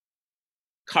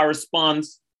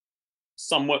 corresponds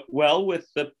somewhat well with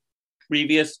the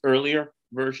previous earlier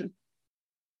version.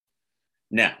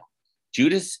 Now,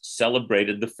 Judas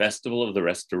celebrated the festival of the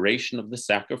restoration of the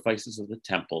sacrifices of the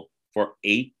temple for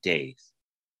 8 days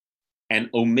and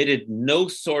omitted no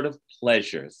sort of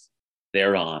pleasures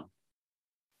thereon,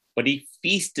 but he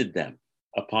feasted them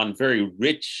upon very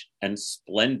rich and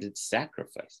splendid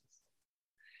sacrifices.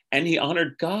 And he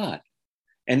honored God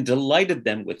and delighted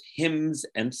them with hymns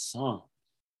and songs.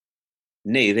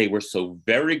 Nay, they were so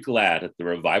very glad at the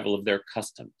revival of their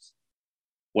customs,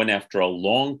 when after a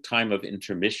long time of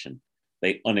intermission,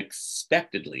 they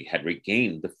unexpectedly had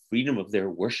regained the freedom of their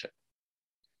worship,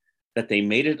 that they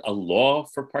made it a law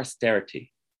for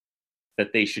posterity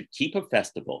that they should keep a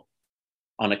festival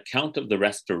on account of the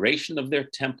restoration of their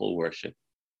temple worship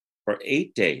for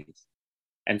 8 days.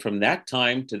 And from that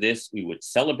time to this, we would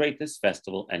celebrate this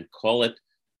festival and call it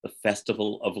the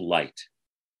Festival of Light.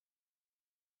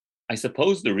 I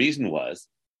suppose the reason was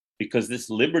because this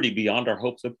liberty beyond our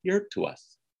hopes appeared to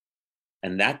us,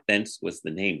 and that thence was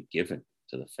the name given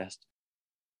to the festival.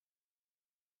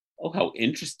 Oh, how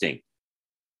interesting.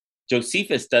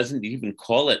 Josephus doesn't even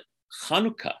call it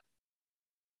Hanukkah.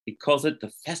 He calls it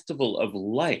the Festival of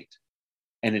Light,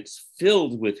 and it's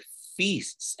filled with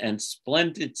feasts and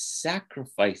splendid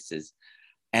sacrifices.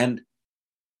 And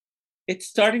it's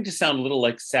starting to sound a little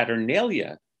like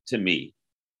Saturnalia to me.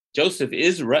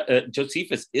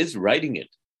 Josephus is writing it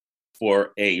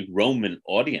for a Roman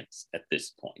audience at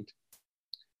this point.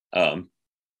 And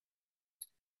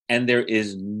there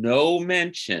is no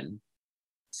mention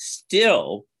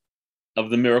still of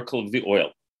the miracle of the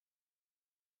oil.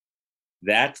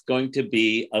 That's going to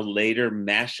be a later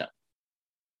mashup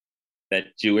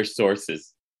that Jewish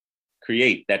sources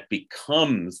create that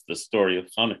becomes the story of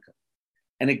Hanukkah.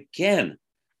 And again,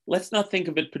 let's not think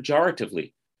of it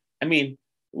pejoratively. I mean,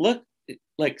 look,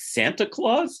 like Santa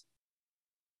Claus,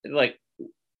 like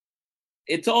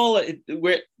it's all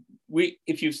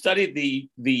if you've studied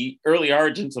the early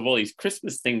origins of all these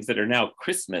Christmas things that are now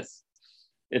Christmas,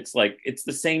 it's like it's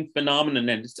the same phenomenon,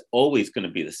 and it's always going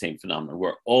to be the same phenomenon.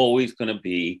 We're always going to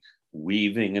be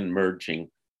weaving and merging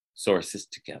sources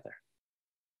together.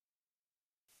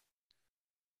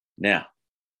 Now,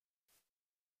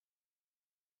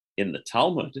 In the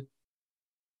Talmud,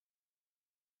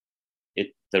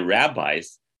 the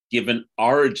rabbis give an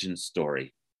origin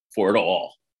story for it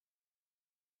all.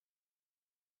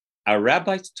 Our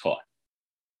rabbis taught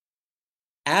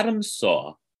Adam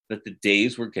saw that the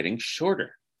days were getting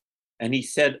shorter, and he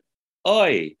said,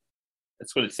 "Oi,"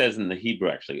 that's what it says in the Hebrew,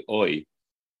 actually, "Oi."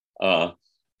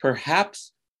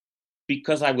 Perhaps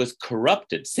because I was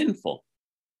corrupted, sinful,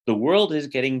 the world is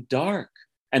getting dark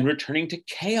and returning to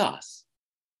chaos.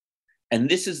 And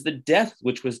this is the death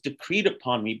which was decreed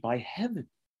upon me by heaven.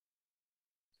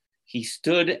 He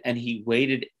stood and he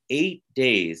waited 8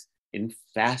 days in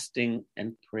fasting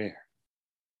and prayer.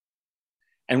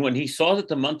 And when he saw that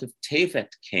the month of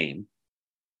Tevet came,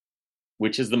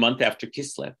 which is the month after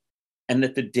Kislev, and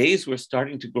that the days were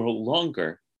starting to grow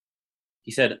longer,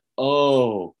 he said,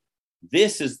 "Oh,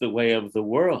 this is the way of the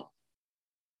world."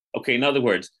 Okay, in other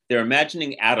words, they're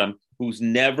imagining Adam, who's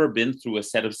never been through a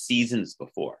set of seasons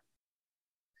before.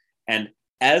 And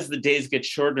as the days get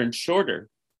shorter and shorter,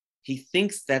 he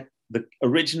thinks that the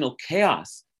original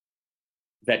chaos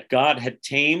that God had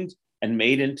tamed and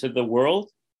made into the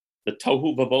world, the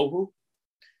tohu vabohu,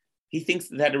 he thinks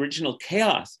that original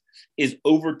chaos is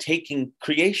overtaking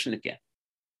creation again.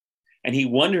 And he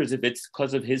wonders if it's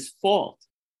because of his fault.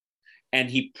 And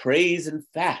he prays and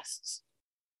fasts,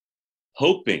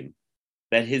 hoping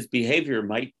that his behavior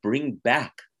might bring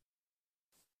back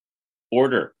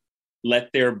order.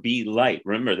 Let there be light.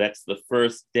 Remember, that's the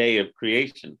first day of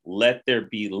creation. Let there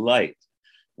be light,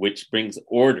 which brings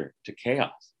order to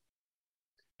chaos.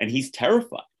 And he's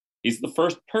terrified. He's the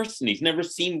first person. He's never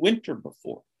seen winter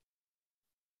before.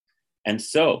 And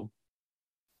so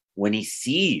when he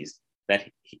sees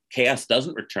that chaos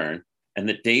doesn't return and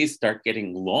the days start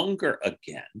getting longer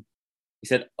again, he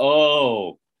said,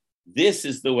 "Oh, this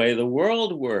is the way the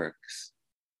world works."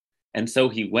 And so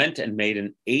he went and made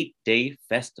an 8-day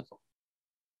festival.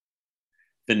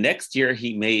 The next year,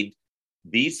 he made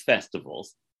these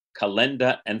festivals,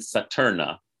 Calenda and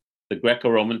Saturna, the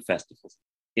Greco-Roman festivals,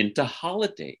 into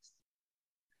holidays.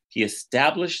 He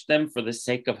established them for the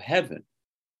sake of heaven,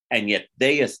 and yet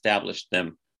they established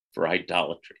them for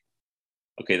idolatry.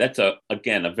 Okay, that's,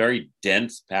 again, a very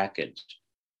dense package.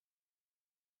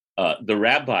 The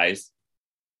rabbis,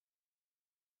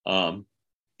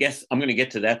 yes, I'm going to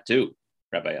get to that too,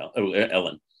 Rabbi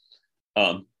Ellen.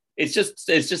 It's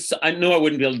just. I know I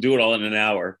wouldn't be able to do it all in an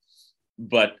hour,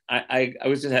 but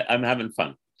I'm having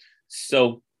fun.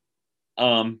 So,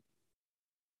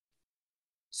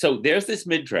 so there's this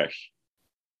midrash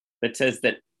that says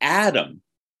that Adam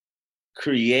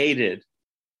created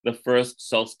the first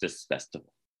solstice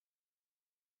festival,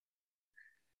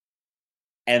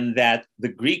 and that the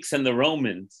Greeks and the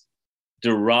Romans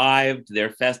derived their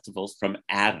festivals from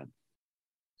Adam.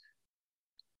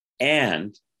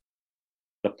 And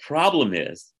the problem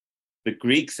is the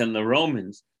Greeks and the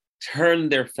Romans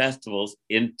turned their festivals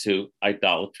into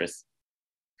idolatrous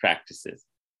practices,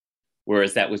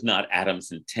 whereas that was not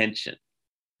Adam's intention.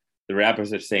 The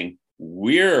rabbis are saying,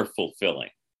 we're fulfilling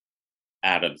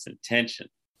Adam's intention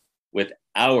with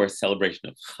our celebration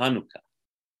of Hanukkah.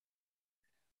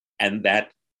 And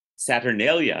that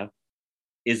Saturnalia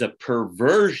is a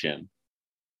perversion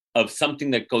of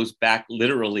something that goes back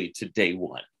literally to day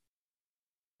one,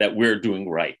 that we're doing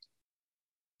right.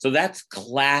 So that's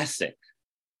classic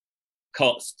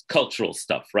cultural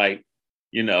stuff, right?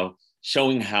 You know,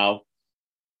 showing how,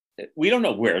 we don't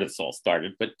know where this all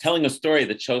started, but telling a story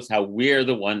that shows how we're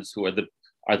the ones who are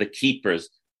the keepers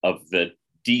of the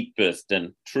deepest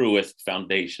and truest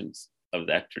foundations of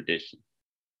that tradition.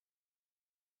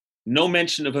 No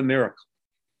mention of a miracle,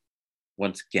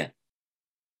 once again.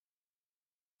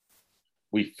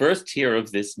 We first hear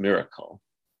of this miracle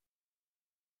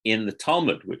in the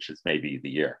Talmud, which is maybe the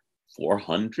year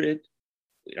 400.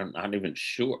 We're not even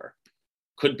sure.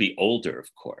 Could be older, of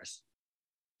course.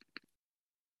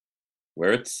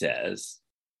 Where it says,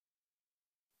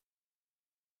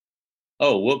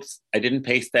 oh, whoops, I didn't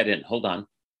paste that in. Hold on.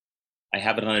 I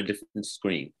have it on a different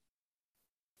screen.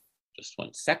 Just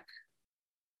one sec.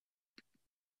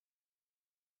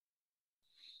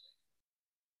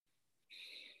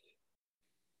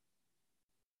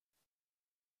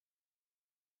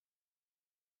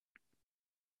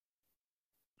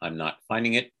 I'm not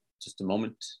finding it. Just a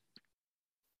moment.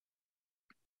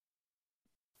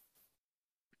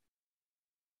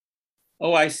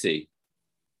 Oh, I see.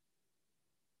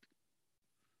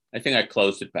 I think I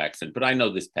closed it by accident, but I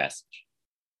know this passage.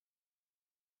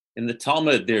 In the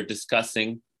Talmud, they're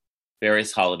discussing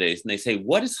various holidays, and they say,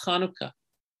 what is Hanukkah?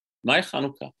 My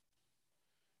Hanukkah. And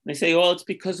they say, well, it's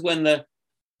because when the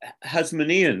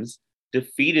Hasmoneans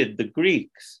defeated the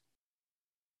Greeks,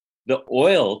 the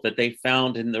oil that they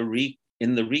found in the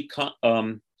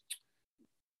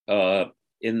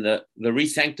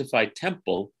re-sanctified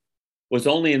temple was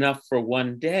only enough for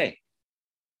one day,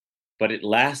 but it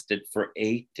lasted for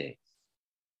 8 days.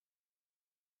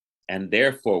 And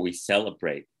therefore we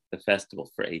celebrate the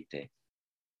festival for 8 days.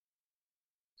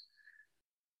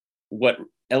 What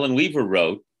Ellen Weaver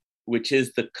wrote, which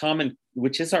is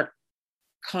our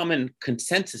common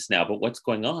consensus now about what's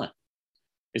going on,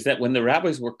 is that when the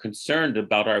rabbis were concerned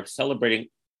about our celebrating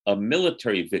a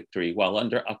military victory while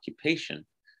under occupation,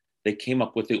 they came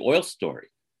up with the oil story.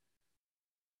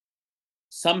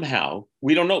 Somehow,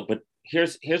 we don't know, but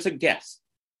here's a guess.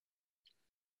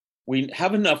 We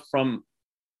have enough from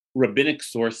rabbinic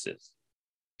sources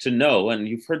to know, and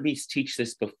you've heard me teach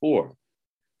this before,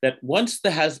 that once the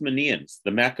Hasmoneans,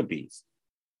 the Maccabees,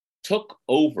 took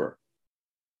over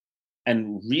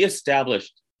and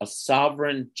reestablished a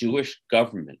sovereign Jewish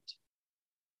government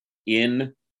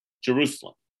in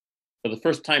Jerusalem for the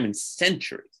first time in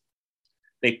centuries,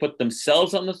 they put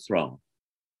themselves on the throne,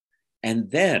 and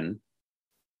then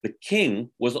the king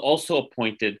was also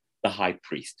appointed the high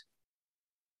priest.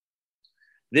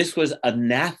 This was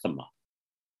anathema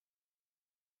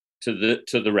to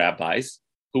the rabbis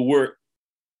who were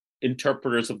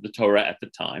interpreters of the Torah at the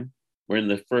time. We're in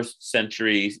the 1st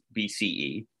century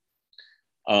BCE,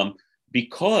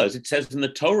 because it says in the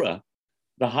Torah,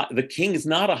 the king is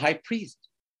not a high priest.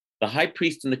 The high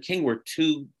priest and the king were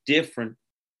two different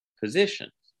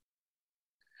positions.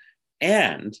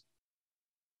 And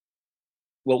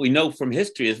what we know from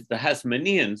history is that the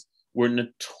Hasmoneans were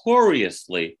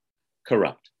notoriously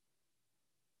corrupt.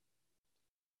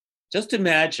 Just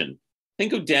imagine,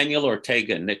 think of Daniel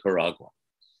Ortega in Nicaragua,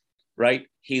 right?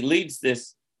 He leads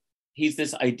he's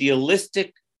this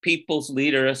idealistic people's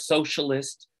leader, a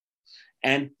socialist,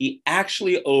 and he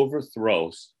actually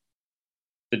overthrows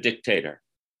the dictator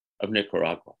of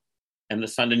Nicaragua, and the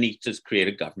Sandinistas create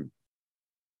a government.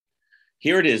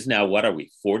 Here it is now, what are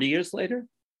we, 40 years later?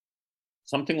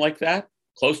 Something like that,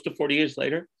 close to 40 years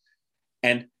later.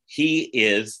 And he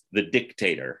is the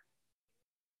dictator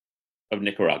of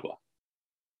Nicaragua.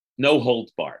 No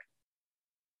holds barred.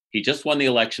 He just won the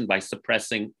election by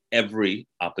suppressing every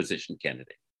opposition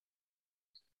candidate.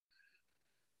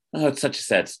 Oh, it's such a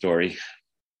sad story.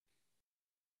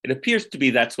 It appears to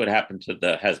be that's what happened to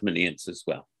the Hasmoneans as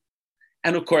well.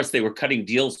 And of course, they were cutting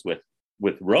deals with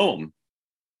Rome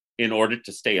in order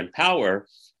to stay in power.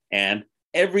 And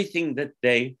everything that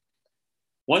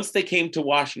once they came to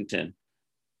Washington,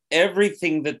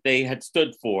 everything that they had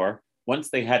stood for, once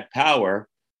they had power,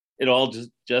 it all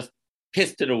just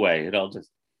pissed it away.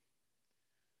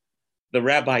 The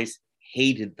rabbis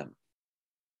hated them.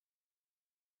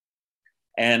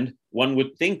 And one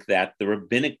would think that the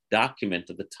rabbinic document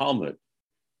of the Talmud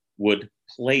would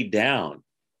play down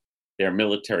their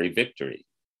military victory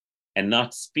and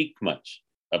not speak much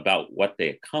about what they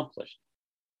accomplished.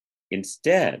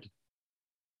 Instead,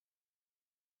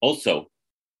 also,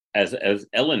 as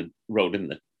Ellen wrote in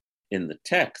the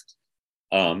text,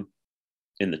 in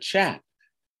the chat,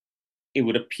 it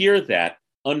would appear that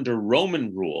under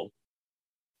Roman rule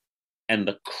and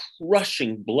the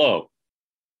crushing blow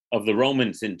of the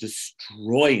Romans in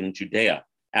destroying Judea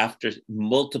after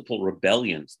multiple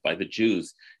rebellions by the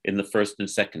Jews in the 1st and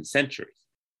 2nd centuries,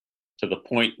 to the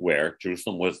point where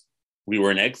we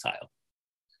were in exile,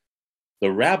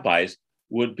 the rabbis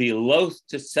would be loath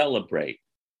to celebrate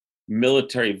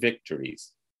military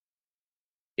victories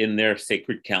in their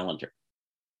sacred calendar.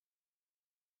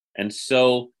 And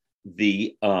so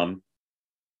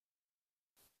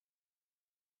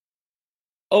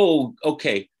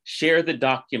share the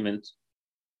document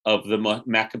of the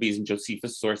Maccabees and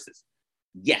Josephus sources.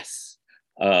 Yes.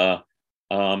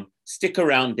 Stick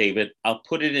around, David. I'll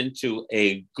put it into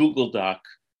a Google Doc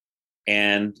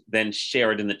and then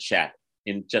share it in the chat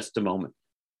in just a moment.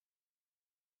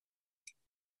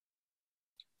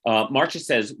 Marcia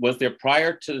says, was there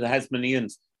prior to the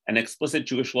Hasmoneans an explicit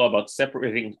Jewish law about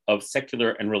separating of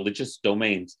secular and religious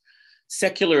domains?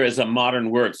 Secular is a modern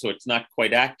word, so it's not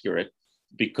quite accurate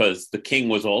because the king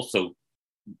was also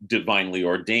divinely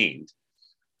ordained.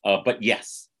 But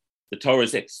yes, the Torah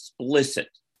is explicit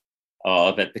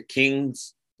that the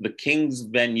king's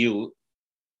venue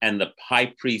and the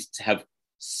high priests have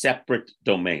separate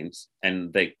domains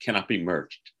and they cannot be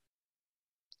merged.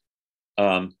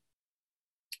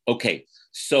 Okay,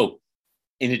 so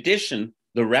in addition,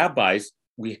 the rabbis,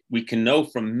 we can know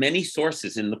from many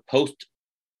sources in the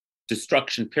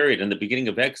post-destruction period and the beginning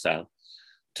of exile,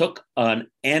 took an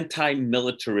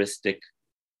anti-militaristic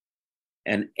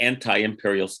and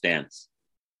anti-imperial stance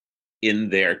in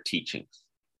their teachings.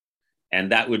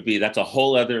 And that's a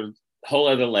whole other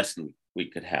lesson we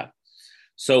could have.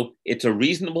 So it's a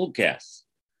reasonable guess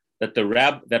that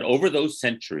that over those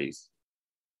centuries,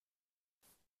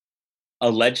 a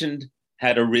legend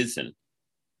had arisen,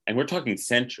 and we're talking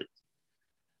centuries,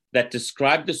 that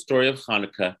described the story of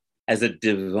Hanukkah as a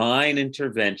divine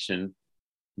intervention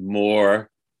more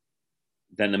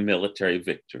than a military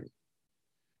victory.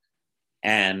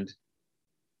 And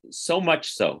so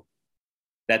much so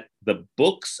that the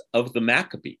books of the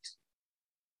Maccabees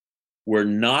were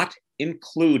not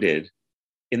included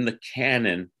in the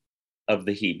canon of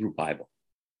the Hebrew Bible.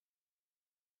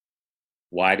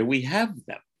 Why do we have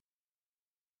them?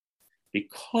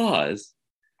 Because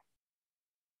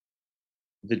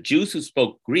the Jews who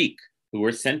spoke Greek, who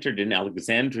were centered in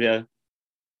Alexandria,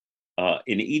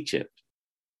 in Egypt,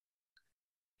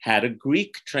 had a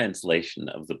Greek translation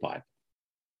of the Bible.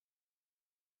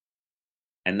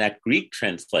 And that Greek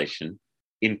translation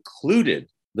included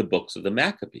the books of the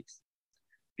Maccabees,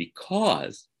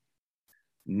 because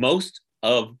most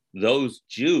of those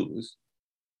Jews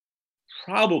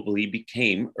probably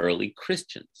became early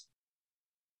Christians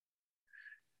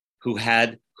who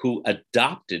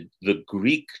adopted the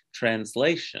Greek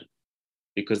translation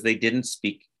because they didn't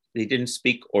speak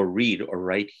or read or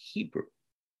write Hebrew.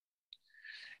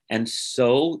 And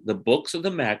so the books of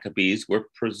the Maccabees were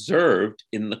preserved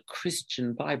in the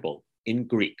Christian Bible in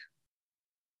Greek.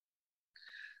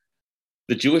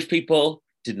 The Jewish people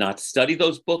did not study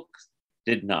those books,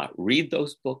 did not read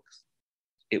those books.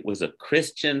 It was a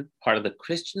Christian, part of the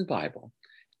Christian Bible.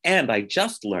 And I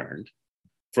just learned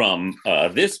from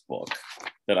this book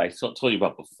that I told you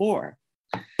about before,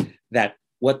 that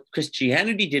what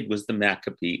Christianity did was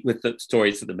with the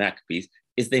stories of the Maccabees,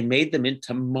 is they made them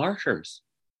into martyrs.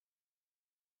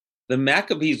 The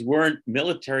Maccabees weren't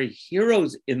military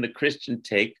heroes in the Christian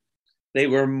take. They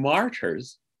were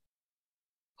martyrs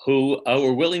who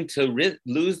were willing to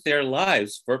lose their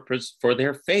lives for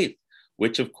their faith,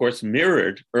 which of course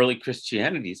mirrored early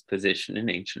Christianity's position in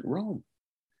ancient Rome.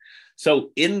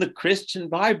 So in the Christian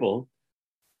Bible,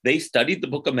 they studied the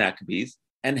book of Maccabees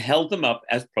and held them up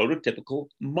as prototypical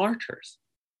martyrs.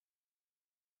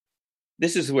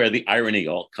 This is where the irony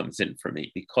all comes in for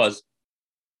me, because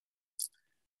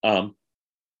the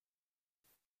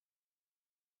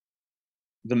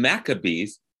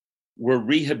Maccabees were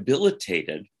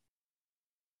rehabilitated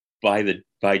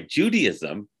by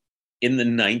Judaism in the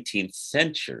 19th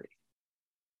century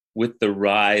with the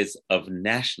rise of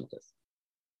nationalism.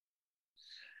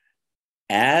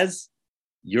 As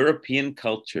European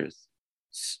cultures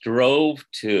strove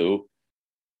to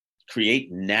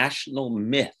create national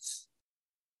myths,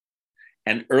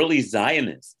 and early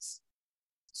Zionists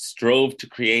strove to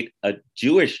create a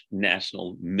Jewish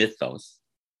national mythos,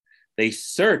 they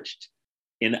searched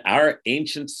in our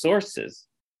ancient sources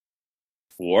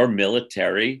for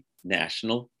military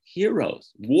national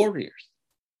heroes, warriors.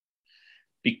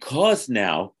 Because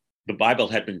now the Bible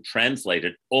had been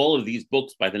translated, all of these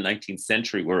books by the 19th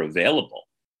century were available.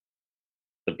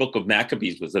 The book of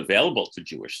Maccabees was available to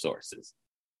Jewish sources.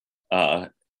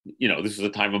 This was a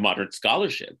time of modern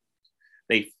scholarship.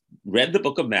 They read the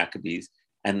book of Maccabees,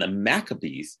 and the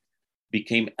Maccabees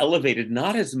became elevated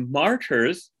not as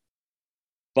martyrs,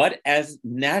 but as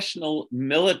national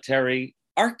military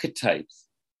archetypes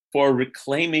for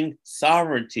reclaiming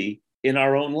sovereignty in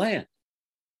our own land.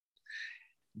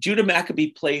 Judah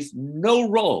Maccabee plays no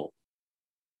role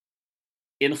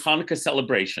in Hanukkah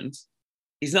celebrations.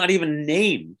 He's not even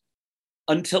named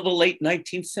until the late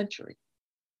 19th century,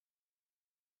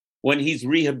 when he's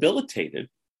rehabilitated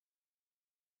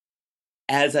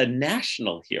as a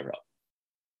national hero.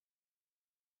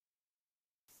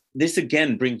 This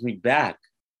again brings me back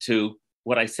to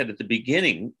what I said at the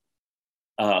beginning,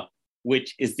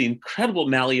 which is the incredible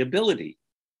malleability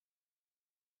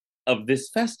of this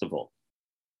festival,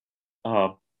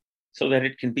 so that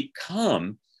it can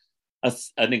become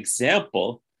an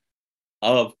example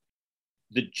of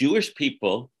the Jewish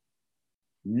people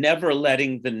never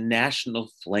letting the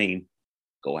national flame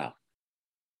go out.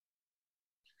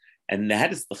 And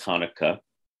that is the Hanukkah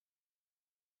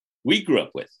we grew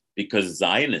up with, because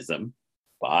Zionism,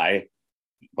 by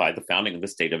the founding of the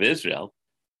State of Israel,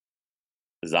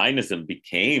 Zionism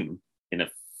became, in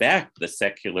effect, the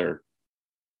secular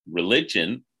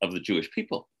religion of the Jewish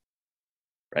people,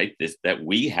 right? That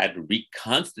we had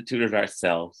reconstituted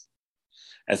ourselves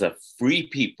as a free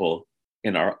people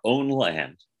in our own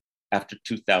land after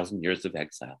 2,000 years of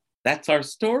exile. That's our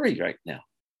story right now.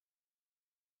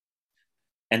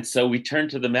 And so we turn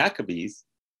to the Maccabees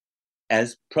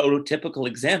as prototypical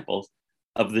examples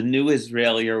of the new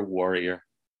Israeli warrior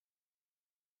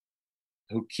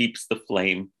who keeps the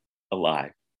flame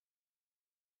alive.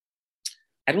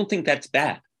 I don't think that's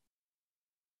bad.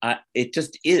 It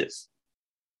just is,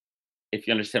 if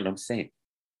you understand what I'm saying.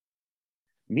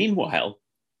 Meanwhile,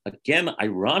 again,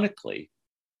 ironically,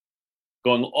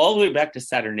 going all the way back to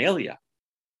Saturnalia.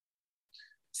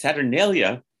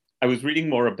 Saturnalia, I was reading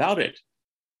more about it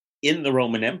in the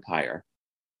Roman Empire,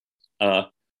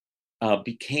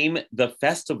 became the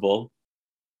festival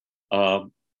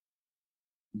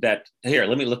that, here,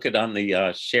 let me look it on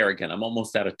the share again. I'm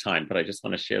almost out of time, but I just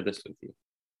want to share this with you.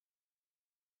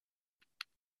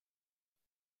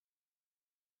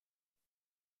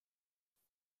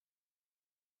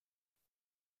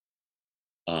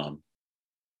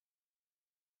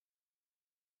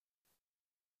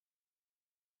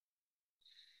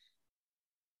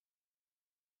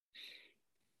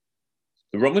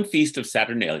 The Roman feast of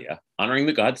Saturnalia, honoring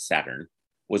the god Saturn,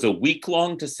 was a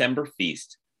week-long December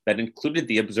feast that included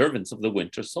the observance of the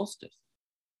winter solstice.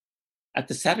 At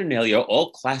the Saturnalia,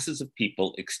 all classes of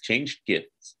people exchanged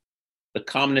gifts, the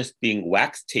commonest being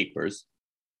wax tapers,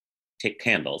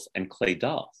 candles, and clay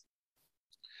dolls.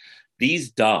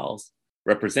 These dolls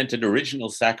represented original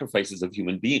sacrifices of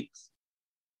human beings.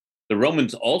 The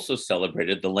Romans also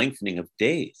celebrated the lengthening of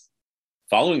days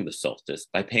following the solstice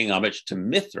by paying homage to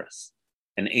Mithras,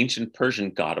 an ancient Persian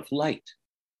god of light.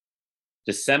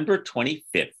 December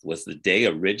 25th was the day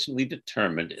originally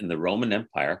determined in the Roman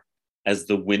Empire as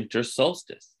the winter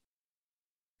solstice.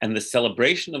 And the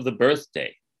celebration of the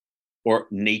birthday, or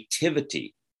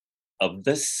nativity, of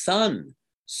the sun,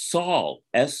 Sol,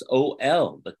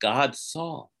 S-O-L, the god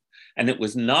Sol. And it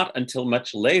was not until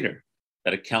much later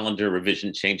that a calendar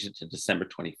revision changed it to December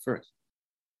 21st.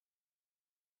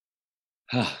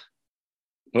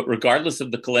 But regardless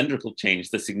of the calendrical change,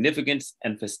 the significance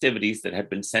and festivities that had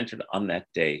been centered on that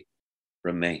day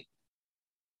remain.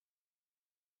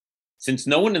 Since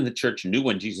no one in the church knew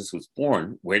when Jesus was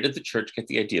born, where did the church get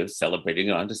the idea of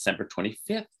celebrating on December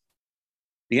 25th?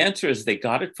 The answer is they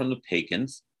got it from the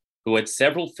pagans who had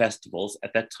several festivals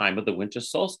at that time of the winter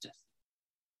solstice.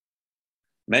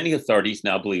 Many authorities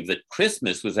now believe that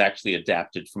Christmas was actually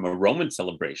adapted from a Roman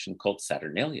celebration called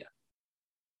Saturnalia.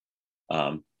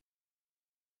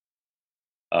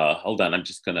 Hold on, I'm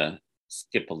just gonna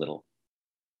skip a little.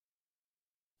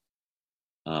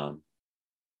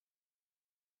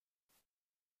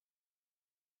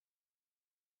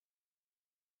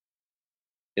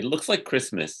 It looks like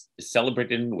Christmas is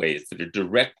celebrated in ways that are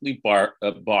directly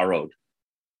borrowed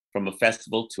from a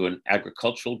festival to an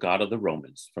agricultural god of the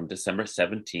Romans from December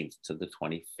 17th to the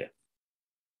 25th.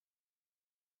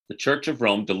 The Church of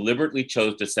Rome deliberately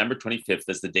chose December 25th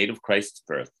as the date of Christ's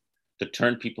birth to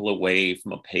turn people away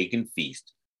from a pagan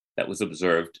feast that was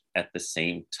observed at the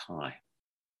same time.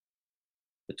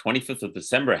 The 25th of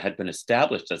December had been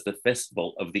established as the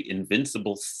festival of the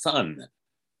invincible sun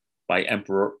by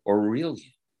Emperor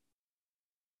Aurelian,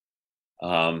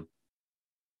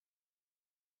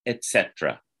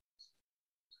 etc.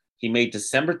 He made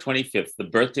December 25th the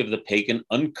birthday of the pagan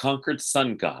unconquered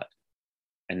sun god,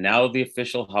 and now the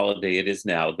official holiday it is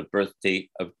now, the birthday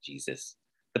of Jesus.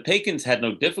 The pagans had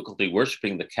no difficulty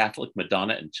worshiping the Catholic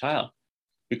Madonna and Child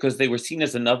because they were seen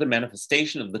as another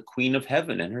manifestation of the Queen of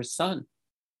Heaven and her son.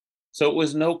 So it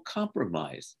was no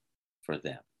compromise for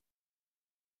them.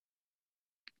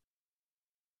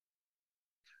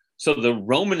 So the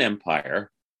Roman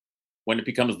Empire, when it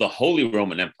becomes the Holy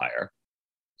Roman Empire,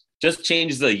 just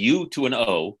changes the U to an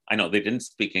O. I know they didn't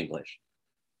speak English.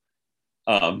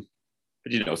 But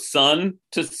sun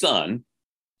to sun,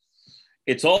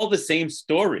 it's all the same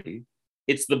story.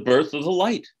 It's the birth of the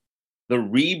light, the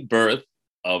rebirth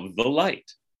of the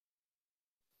light.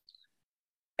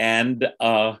 And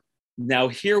now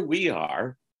here we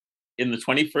are in the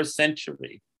 21st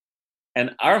century,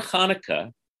 and our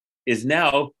Hanukkah is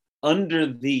now under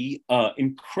the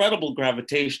incredible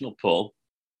gravitational pull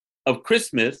of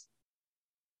Christmas,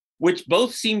 which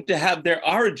both seem to have their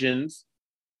origins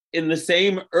in the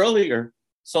same earlier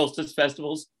solstice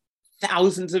festivals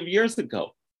thousands of years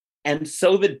ago. And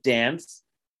so the dance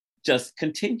just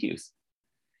continues.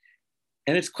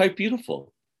 And it's quite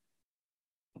beautiful.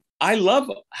 I love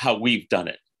how we've done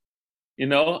it.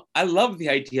 I love the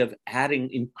idea of adding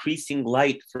increasing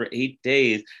light for 8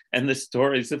 days and the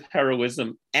stories of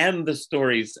heroism and the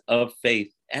stories of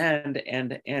faith and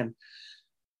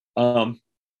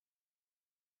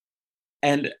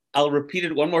I'll repeat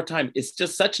it one more time. It's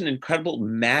just such an incredible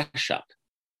mashup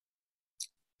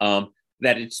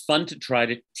that it's fun to try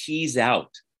to tease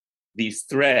out these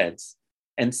threads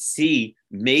and see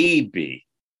maybe,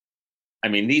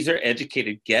 these are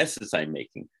educated guesses I'm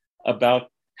making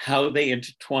about how they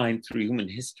intertwine through human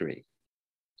history.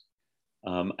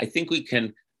 I think we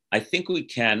can. I think we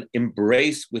can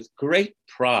embrace with great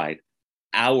pride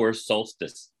our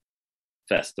solstice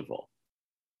festival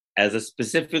as a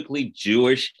specifically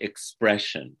Jewish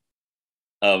expression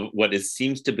of what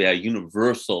seems to be a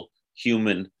universal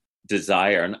human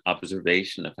desire and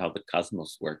observation of how the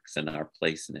cosmos works and our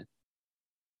place in it.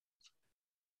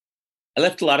 I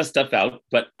left a lot of stuff out,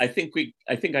 but I think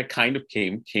I kind of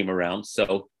came around.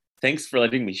 So thanks for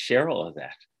letting me share all of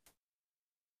that.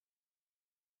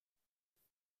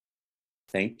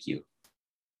 Thank you.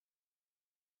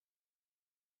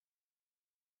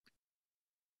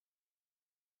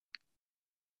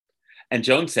 And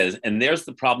Joan says, and there's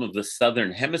the problem of the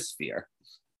Southern Hemisphere.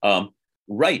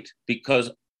 Right,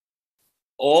 because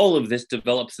all of this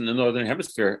develops in the Northern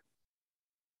Hemisphere.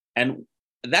 And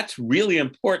that's really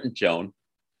important, Joan.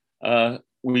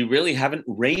 We really haven't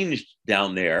ranged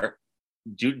down there.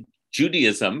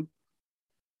 Judaism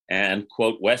and,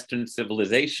 quote, Western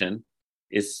civilization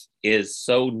is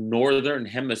so Northern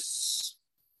Hemisphere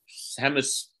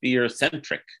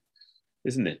centric,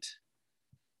 isn't it?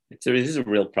 It is a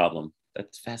real problem.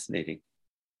 That's fascinating.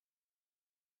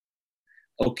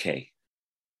 Okay.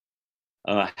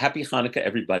 Happy Hanukkah,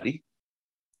 everybody.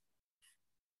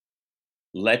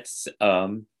 Let's,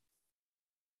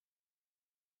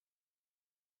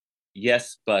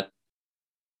 yes, but,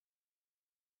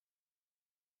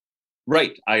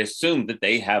 right, I assume that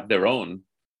they have their own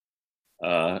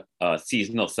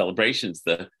seasonal celebrations,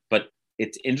 but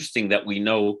it's interesting that we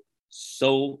know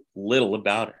so little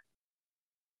about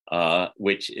it,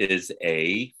 which is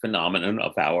a phenomenon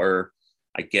of our,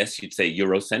 I guess you'd say,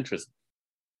 Eurocentrism.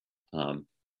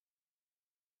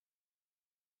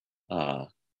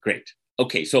 Great.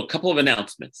 Okay, so a couple of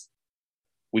announcements.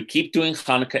 We keep doing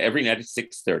Hanukkah every night at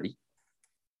 6:30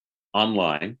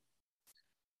 online.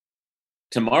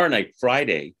 Tomorrow night,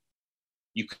 Friday,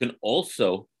 you can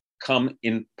also come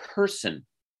in person.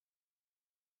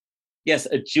 Yes,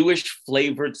 a Jewish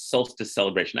flavored solstice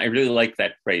celebration. I really like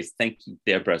that phrase. Thank you,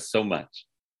 Deborah, so much.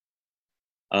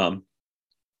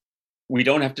 We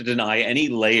don't have to deny any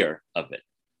layer of it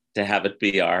to have it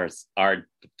be our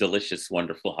delicious,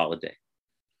 wonderful holiday.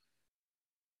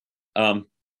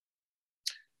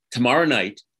 Tomorrow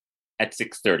night at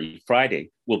 6:30,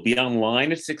 Friday, we'll be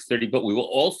online at 6:30, but we will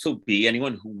also be,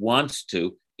 anyone who wants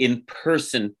to, in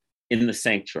person in the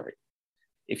sanctuary.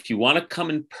 If you want to come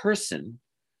in person,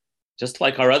 just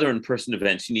like our other in-person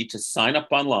events, you need to sign up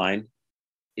online.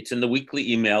 It's in the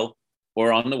weekly email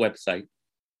or on the website,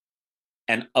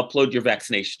 and upload your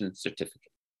vaccination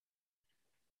certificate.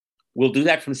 We'll do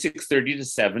that from 6:30 to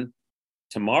 7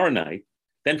 tomorrow night.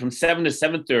 Then from 7 to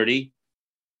 7:30,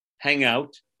 hang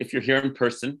out if you're here in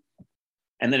person.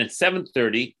 And then at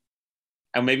 7:30,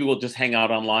 and maybe we'll just hang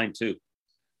out online too.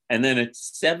 And then at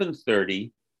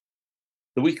 7:30,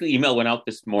 the weekly email went out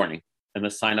this morning and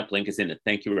the sign-up link is in it.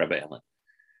 Thank you, Rabbi Ellen.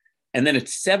 And then at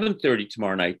 7:30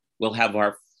 tomorrow night, we'll have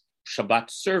our Shabbat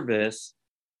service,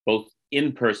 both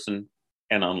in person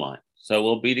and online. So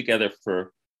we'll be together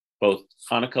for both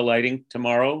Hanukkah lighting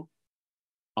tomorrow,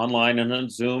 online and on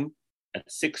Zoom at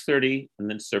 6:30, and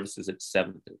then services at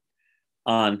 7:30.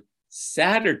 On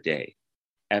Saturday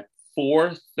at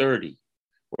 4:30,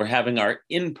 we're having our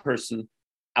in-person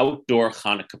outdoor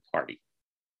Hanukkah party.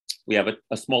 We have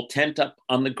a small tent up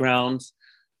on the grounds.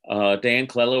 Diane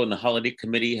Colello and the holiday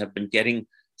committee have been getting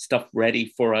stuff ready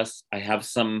for us. I have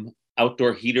some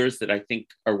outdoor heaters that I think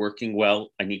are working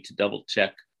well. I need to double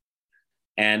check.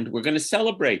 And we're going to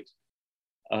celebrate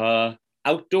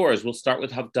outdoors. We'll start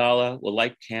with Havdalah. We'll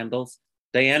light candles.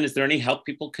 Diane, is there any help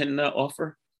people can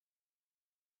offer?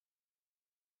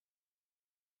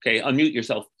 Okay, unmute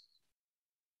yourself.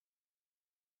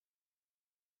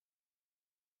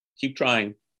 Keep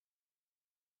trying.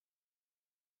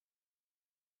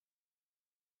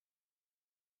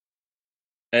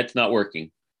 It's not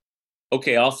working.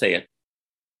 Okay, I'll say it.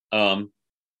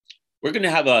 We're going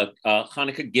to have a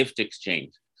Hanukkah gift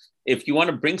exchange. If you want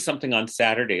to bring something on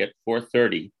Saturday at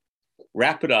 4:30,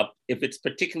 wrap it up. If it's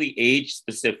particularly age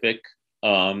specific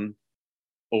or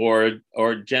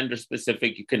gender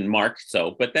specific, you can mark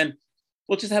so. But then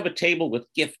we'll just have a table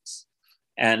with gifts,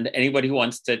 and anybody who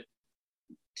wants to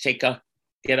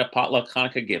get a potluck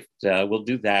Hanukkah gift, we'll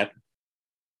do that.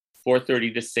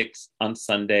 4:30 to 6 on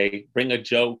Sunday. Bring a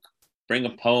joke, bring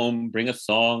a poem, bring a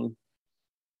song,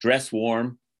 dress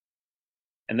warm.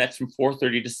 And that's from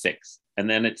 4:30 to 6. And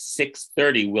then at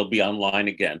 6:30, we'll be online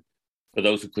again for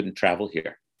those who couldn't travel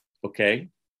here. Okay?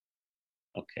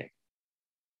 Okay.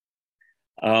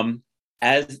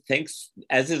 As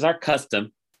is our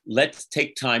custom, let's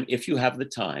take time, if you have the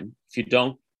time. If you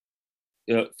don't,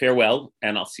 farewell,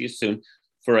 and I'll see you soon.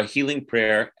 for a healing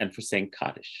prayer, and for saying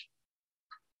Kaddish.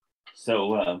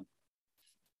 So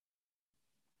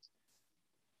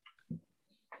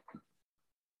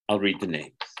I'll read the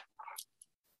names.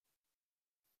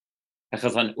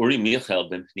 Hechazan Uri Michael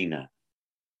ben Pnina,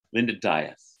 Linda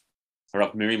Dias,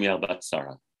 Harav Miriam bat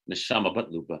Sarah, Neshama bat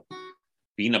Luba,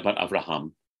 Bina bat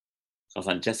Avraham,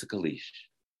 Chazan Jessica Leash,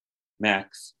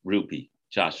 Max, Ruby,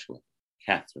 Joshua,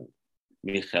 Catherine,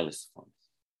 Michael Isfon.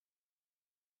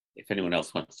 If anyone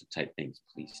else wants to type names,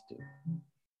 please do.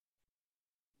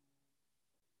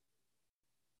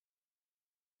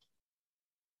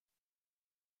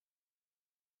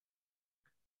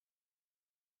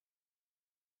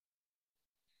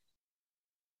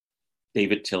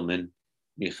 David Tillman,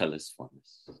 Michael Isfon.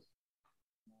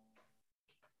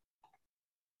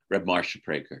 Reb Marsha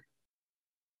Prager.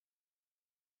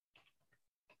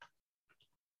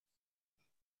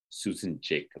 Susan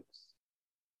Jacobs.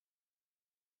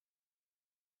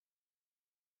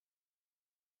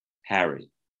 Harry,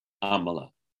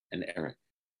 Amala, and Eric.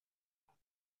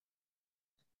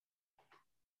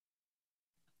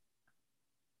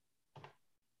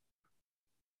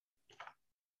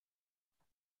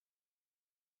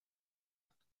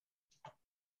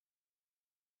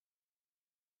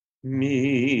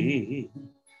 Mi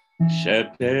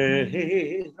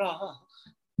sheperach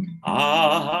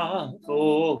avotenu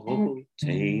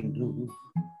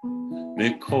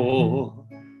mikol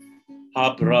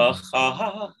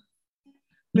habracha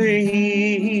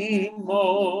leimotenu.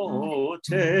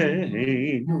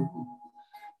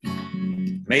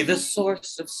 May the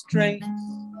source of strength,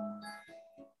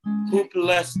 who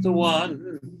blessed the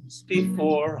ones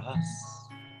before us,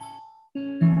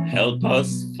 help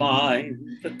us find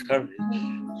the courage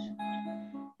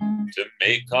to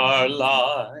make our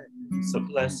lives a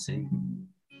blessing,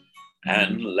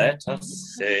 and let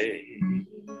us say,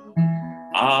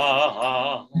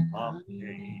 Amen.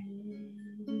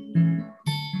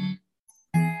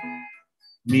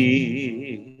 Mi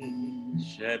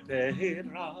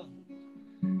sheperach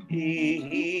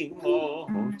imotenu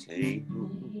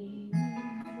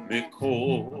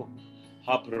mikol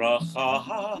habracha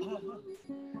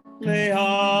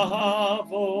leavotenu.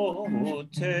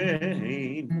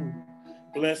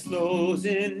 Bless those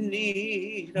in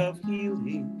need of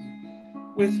healing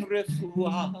with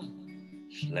refuah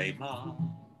shlema,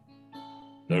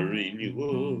 the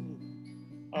renewal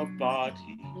of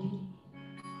body,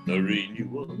 the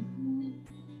renewal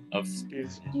of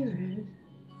spirit,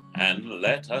 and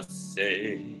let us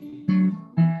say,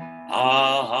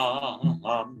 Amen.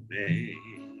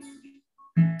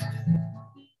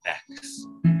 Next,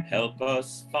 help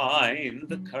us find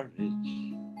the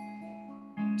courage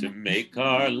to make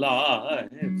our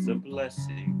lives a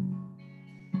blessing,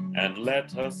 and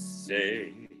let us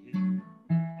say,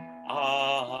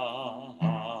 Amen.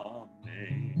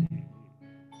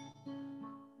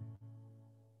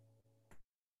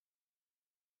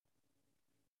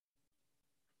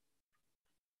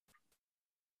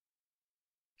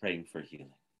 Praying for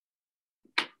healing.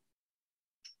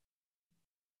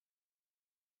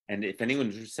 And if anyone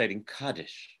is reciting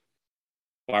Kaddish,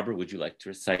 Barbara, would you like to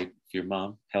recite your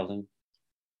mom, Helen?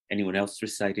 Anyone else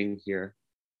reciting here?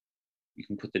 You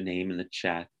can put the name in the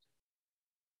chat.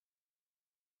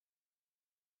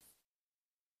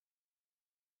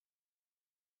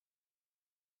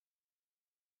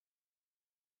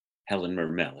 Helen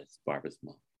Mermel is Barbara's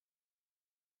mom.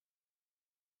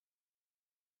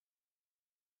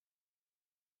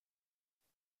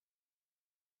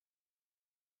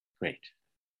 Great.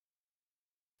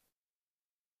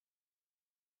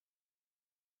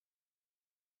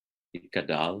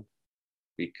 Yikadal,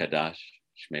 Yikadash,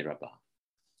 Shmei Rabbah.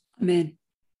 Amen.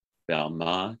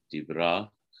 Ve'alma divra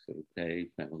chirutei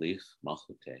memelich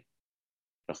malchutei.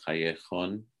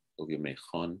 V'chayechon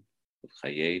u'yomechon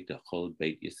v'chayei dechol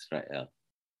Beit Yisrael.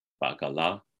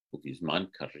 V'agala u'vizman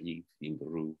kariv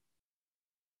yimru.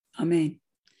 Amen.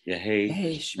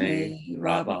 Yehei Shmei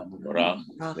Rabbah Mubarach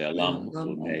ve'alam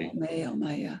ulmei.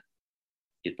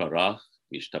 Yitbarach,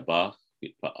 Yishtabach,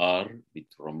 Yitpa'ar,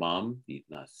 Yitromam,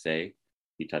 Yitnaseh,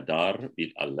 Yitadar,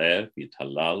 Yitaleh,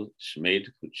 Yitalal, Shmed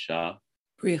Kudsha,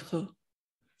 Brichu.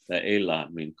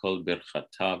 La'ela min kol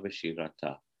birchata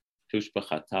v'shirata,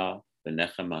 Tushbachata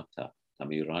v'nechemata,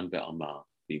 Tamiran ve'alma,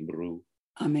 Vimru.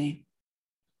 Amen.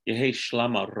 Yehei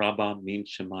Shlama Rabba min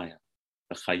Shemaya,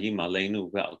 V'chayim aleinu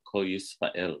ve'al kol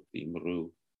Yisrael,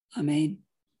 Vimru. Amen.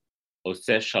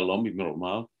 Oseh Shalom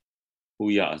b'miromav, Hu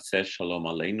ya'aseh Shalom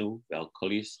aleinu ve'al kol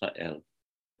Yisrael,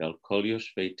 ve'al kol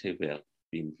yoshvei tevel,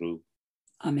 Vimru.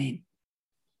 Amen.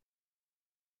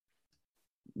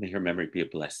 May her memory be a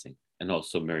blessing, and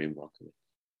also Miriam Welkowitz.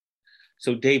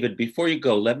 So David, before you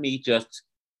go, let me just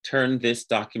turn this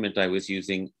document I was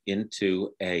using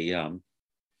into a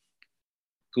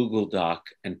Google Doc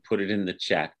and put it in the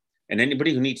chat. And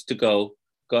anybody who needs to go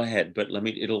ahead, but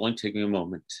it'll only take me a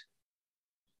moment.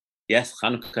 Yes,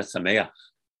 Hanukkah Sameach.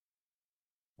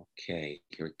 Okay,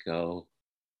 here we go.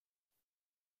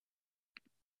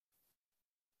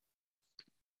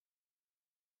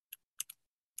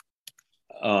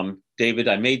 David,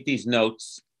 I made these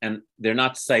notes and they're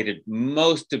not cited.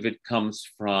 Most of it comes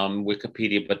from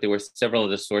Wikipedia, but there were several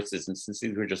other sources. And since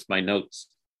these were just my notes,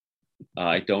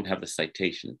 I don't have the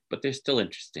citation, but they're still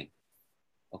interesting.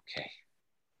 Okay.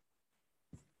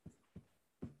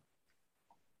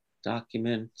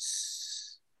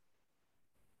 Documents.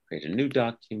 Create a new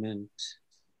document.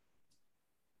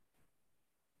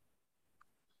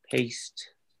 Paste.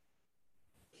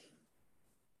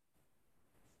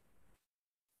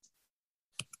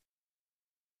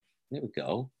 There we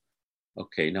go.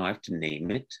 Okay, now I have to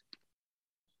name it.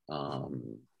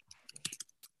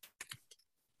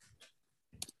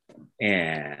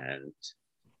 And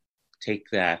take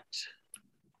that,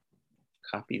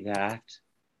 copy that,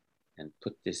 and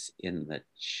put this in the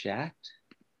chat.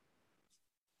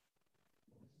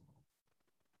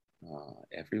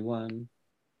 Everyone.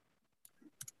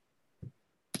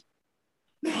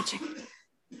 Magic.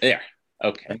 There.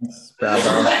 Okay. Thanks,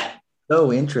 Rabbi.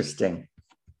 So interesting.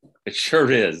 It sure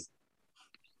is.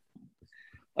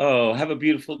 Oh, have a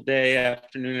beautiful day,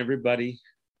 afternoon, everybody.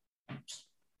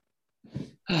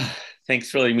 Thanks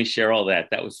for letting me share all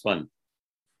that. That was fun.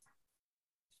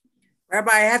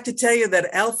 Rabbi, I have to tell you that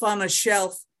Elf on a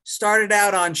Shelf started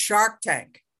out on Shark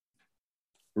Tank.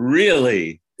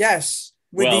 Really? Yes.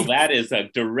 Well, that is a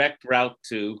direct route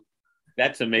to,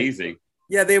 that's amazing.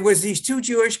 Yeah, there was these two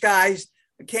Jewish guys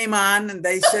that came on and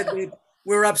they said,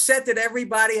 we're upset that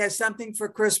everybody has something for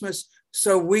Christmas,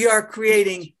 so we are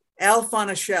creating Elf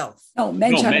on a Shelf. Oh,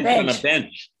 Mensch on a bench. On a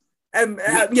bench.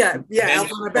 Yeah,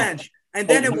 Elf on a bench. And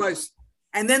then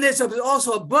and then there's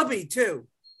also a bubby too.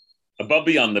 A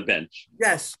bubby on the bench.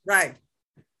 Yes, right.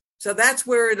 So that's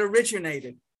where it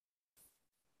originated.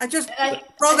 I just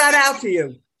throw that out to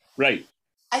you. Right.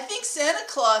 I think Santa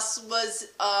Claus was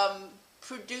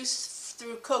produced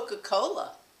through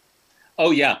Coca-Cola.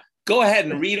 Oh, yeah. Go ahead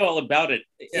and read all about it.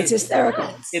 It's hysterical.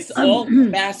 It's all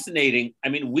fascinating. I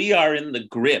mean, we are in the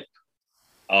grip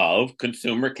of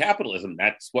consumer capitalism.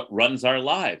 That's what runs our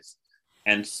lives.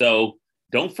 And so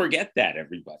don't forget that,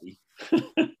 everybody.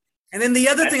 And then the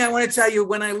other thing I want to tell you,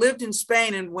 when I lived in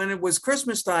Spain and when it was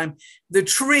Christmas time, the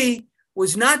tree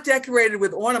was not decorated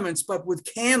with ornaments, but with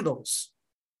candles.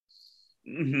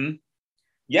 Mm-hmm.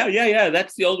 Yeah.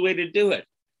 That's the old way to do it.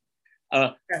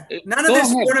 None of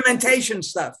this ornamentation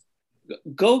stuff.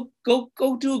 Go do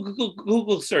a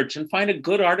Google search and find a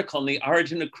good article on the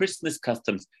origin of Christmas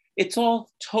customs. It's all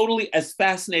totally as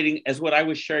fascinating as what I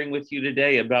was sharing with you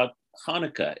today about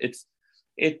Hanukkah. It's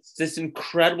this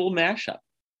incredible mashup.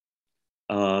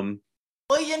 Well,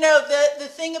 you know, the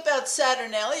thing about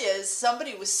Saturnalia is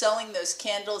somebody was selling those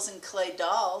candles in clay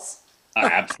dolls.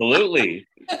 Absolutely.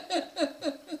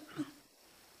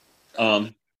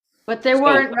 But they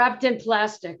weren't wrapped in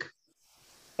plastic.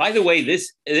 By the way,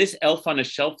 this Elf on a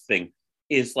Shelf thing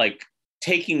is like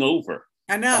taking over.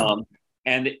 I know.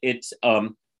 And it's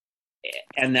and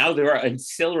now there are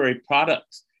ancillary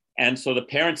products. And so the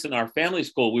parents in our family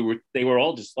school, they were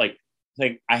all just like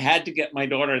I had to get my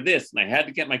daughter this and I had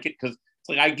to get my kid, because it's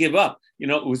like I give up. You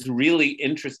know, it was really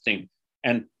interesting.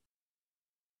 And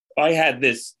I had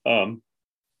this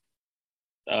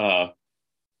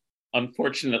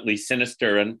unfortunately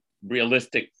sinister and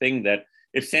realistic thing that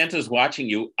if Santa's watching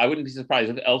you, I wouldn't be surprised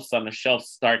if Elves on a Shelf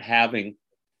start having,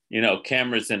 you know,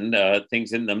 cameras and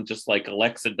things in them, just like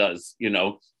Alexa does, you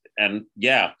know. And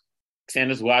yeah,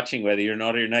 Santa's watching whether you're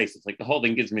naughty or nice. It's like the whole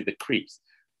thing gives me the creeps.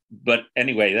 But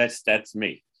anyway, that's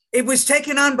me. It was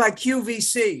taken on by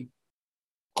QVC. Of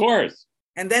course.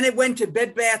 And then it went to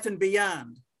Bed Bath &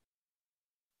 Beyond.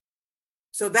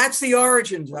 So that's the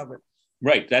origins of it.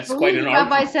 Right, that's quite an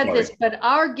Rabbi origin said story. this, but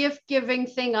our gift giving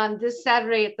thing on this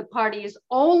Saturday at the party is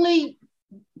only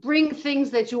bring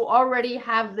things that you already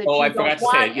have that you I don't forgot to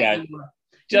want say it. Yeah, anymore.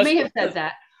 You may have said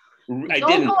that. I Don't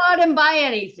didn't. go out and buy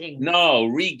anything. No,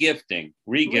 regifting.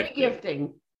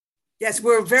 Regifting. Yes,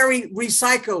 we're very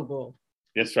recyclable.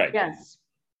 That's right. Yes.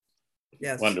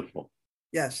 Yes. Wonderful.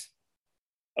 Yes.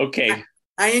 Okay.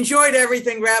 I enjoyed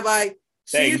everything, Rabbi.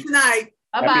 See you Thanks. tonight.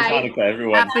 Bye-bye. Happy Hanukkah,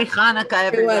 everyone. Happy Hanukkah,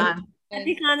 everyone. Everyone.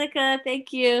 Happy Hanukkah.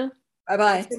 Thank you. Bye-bye.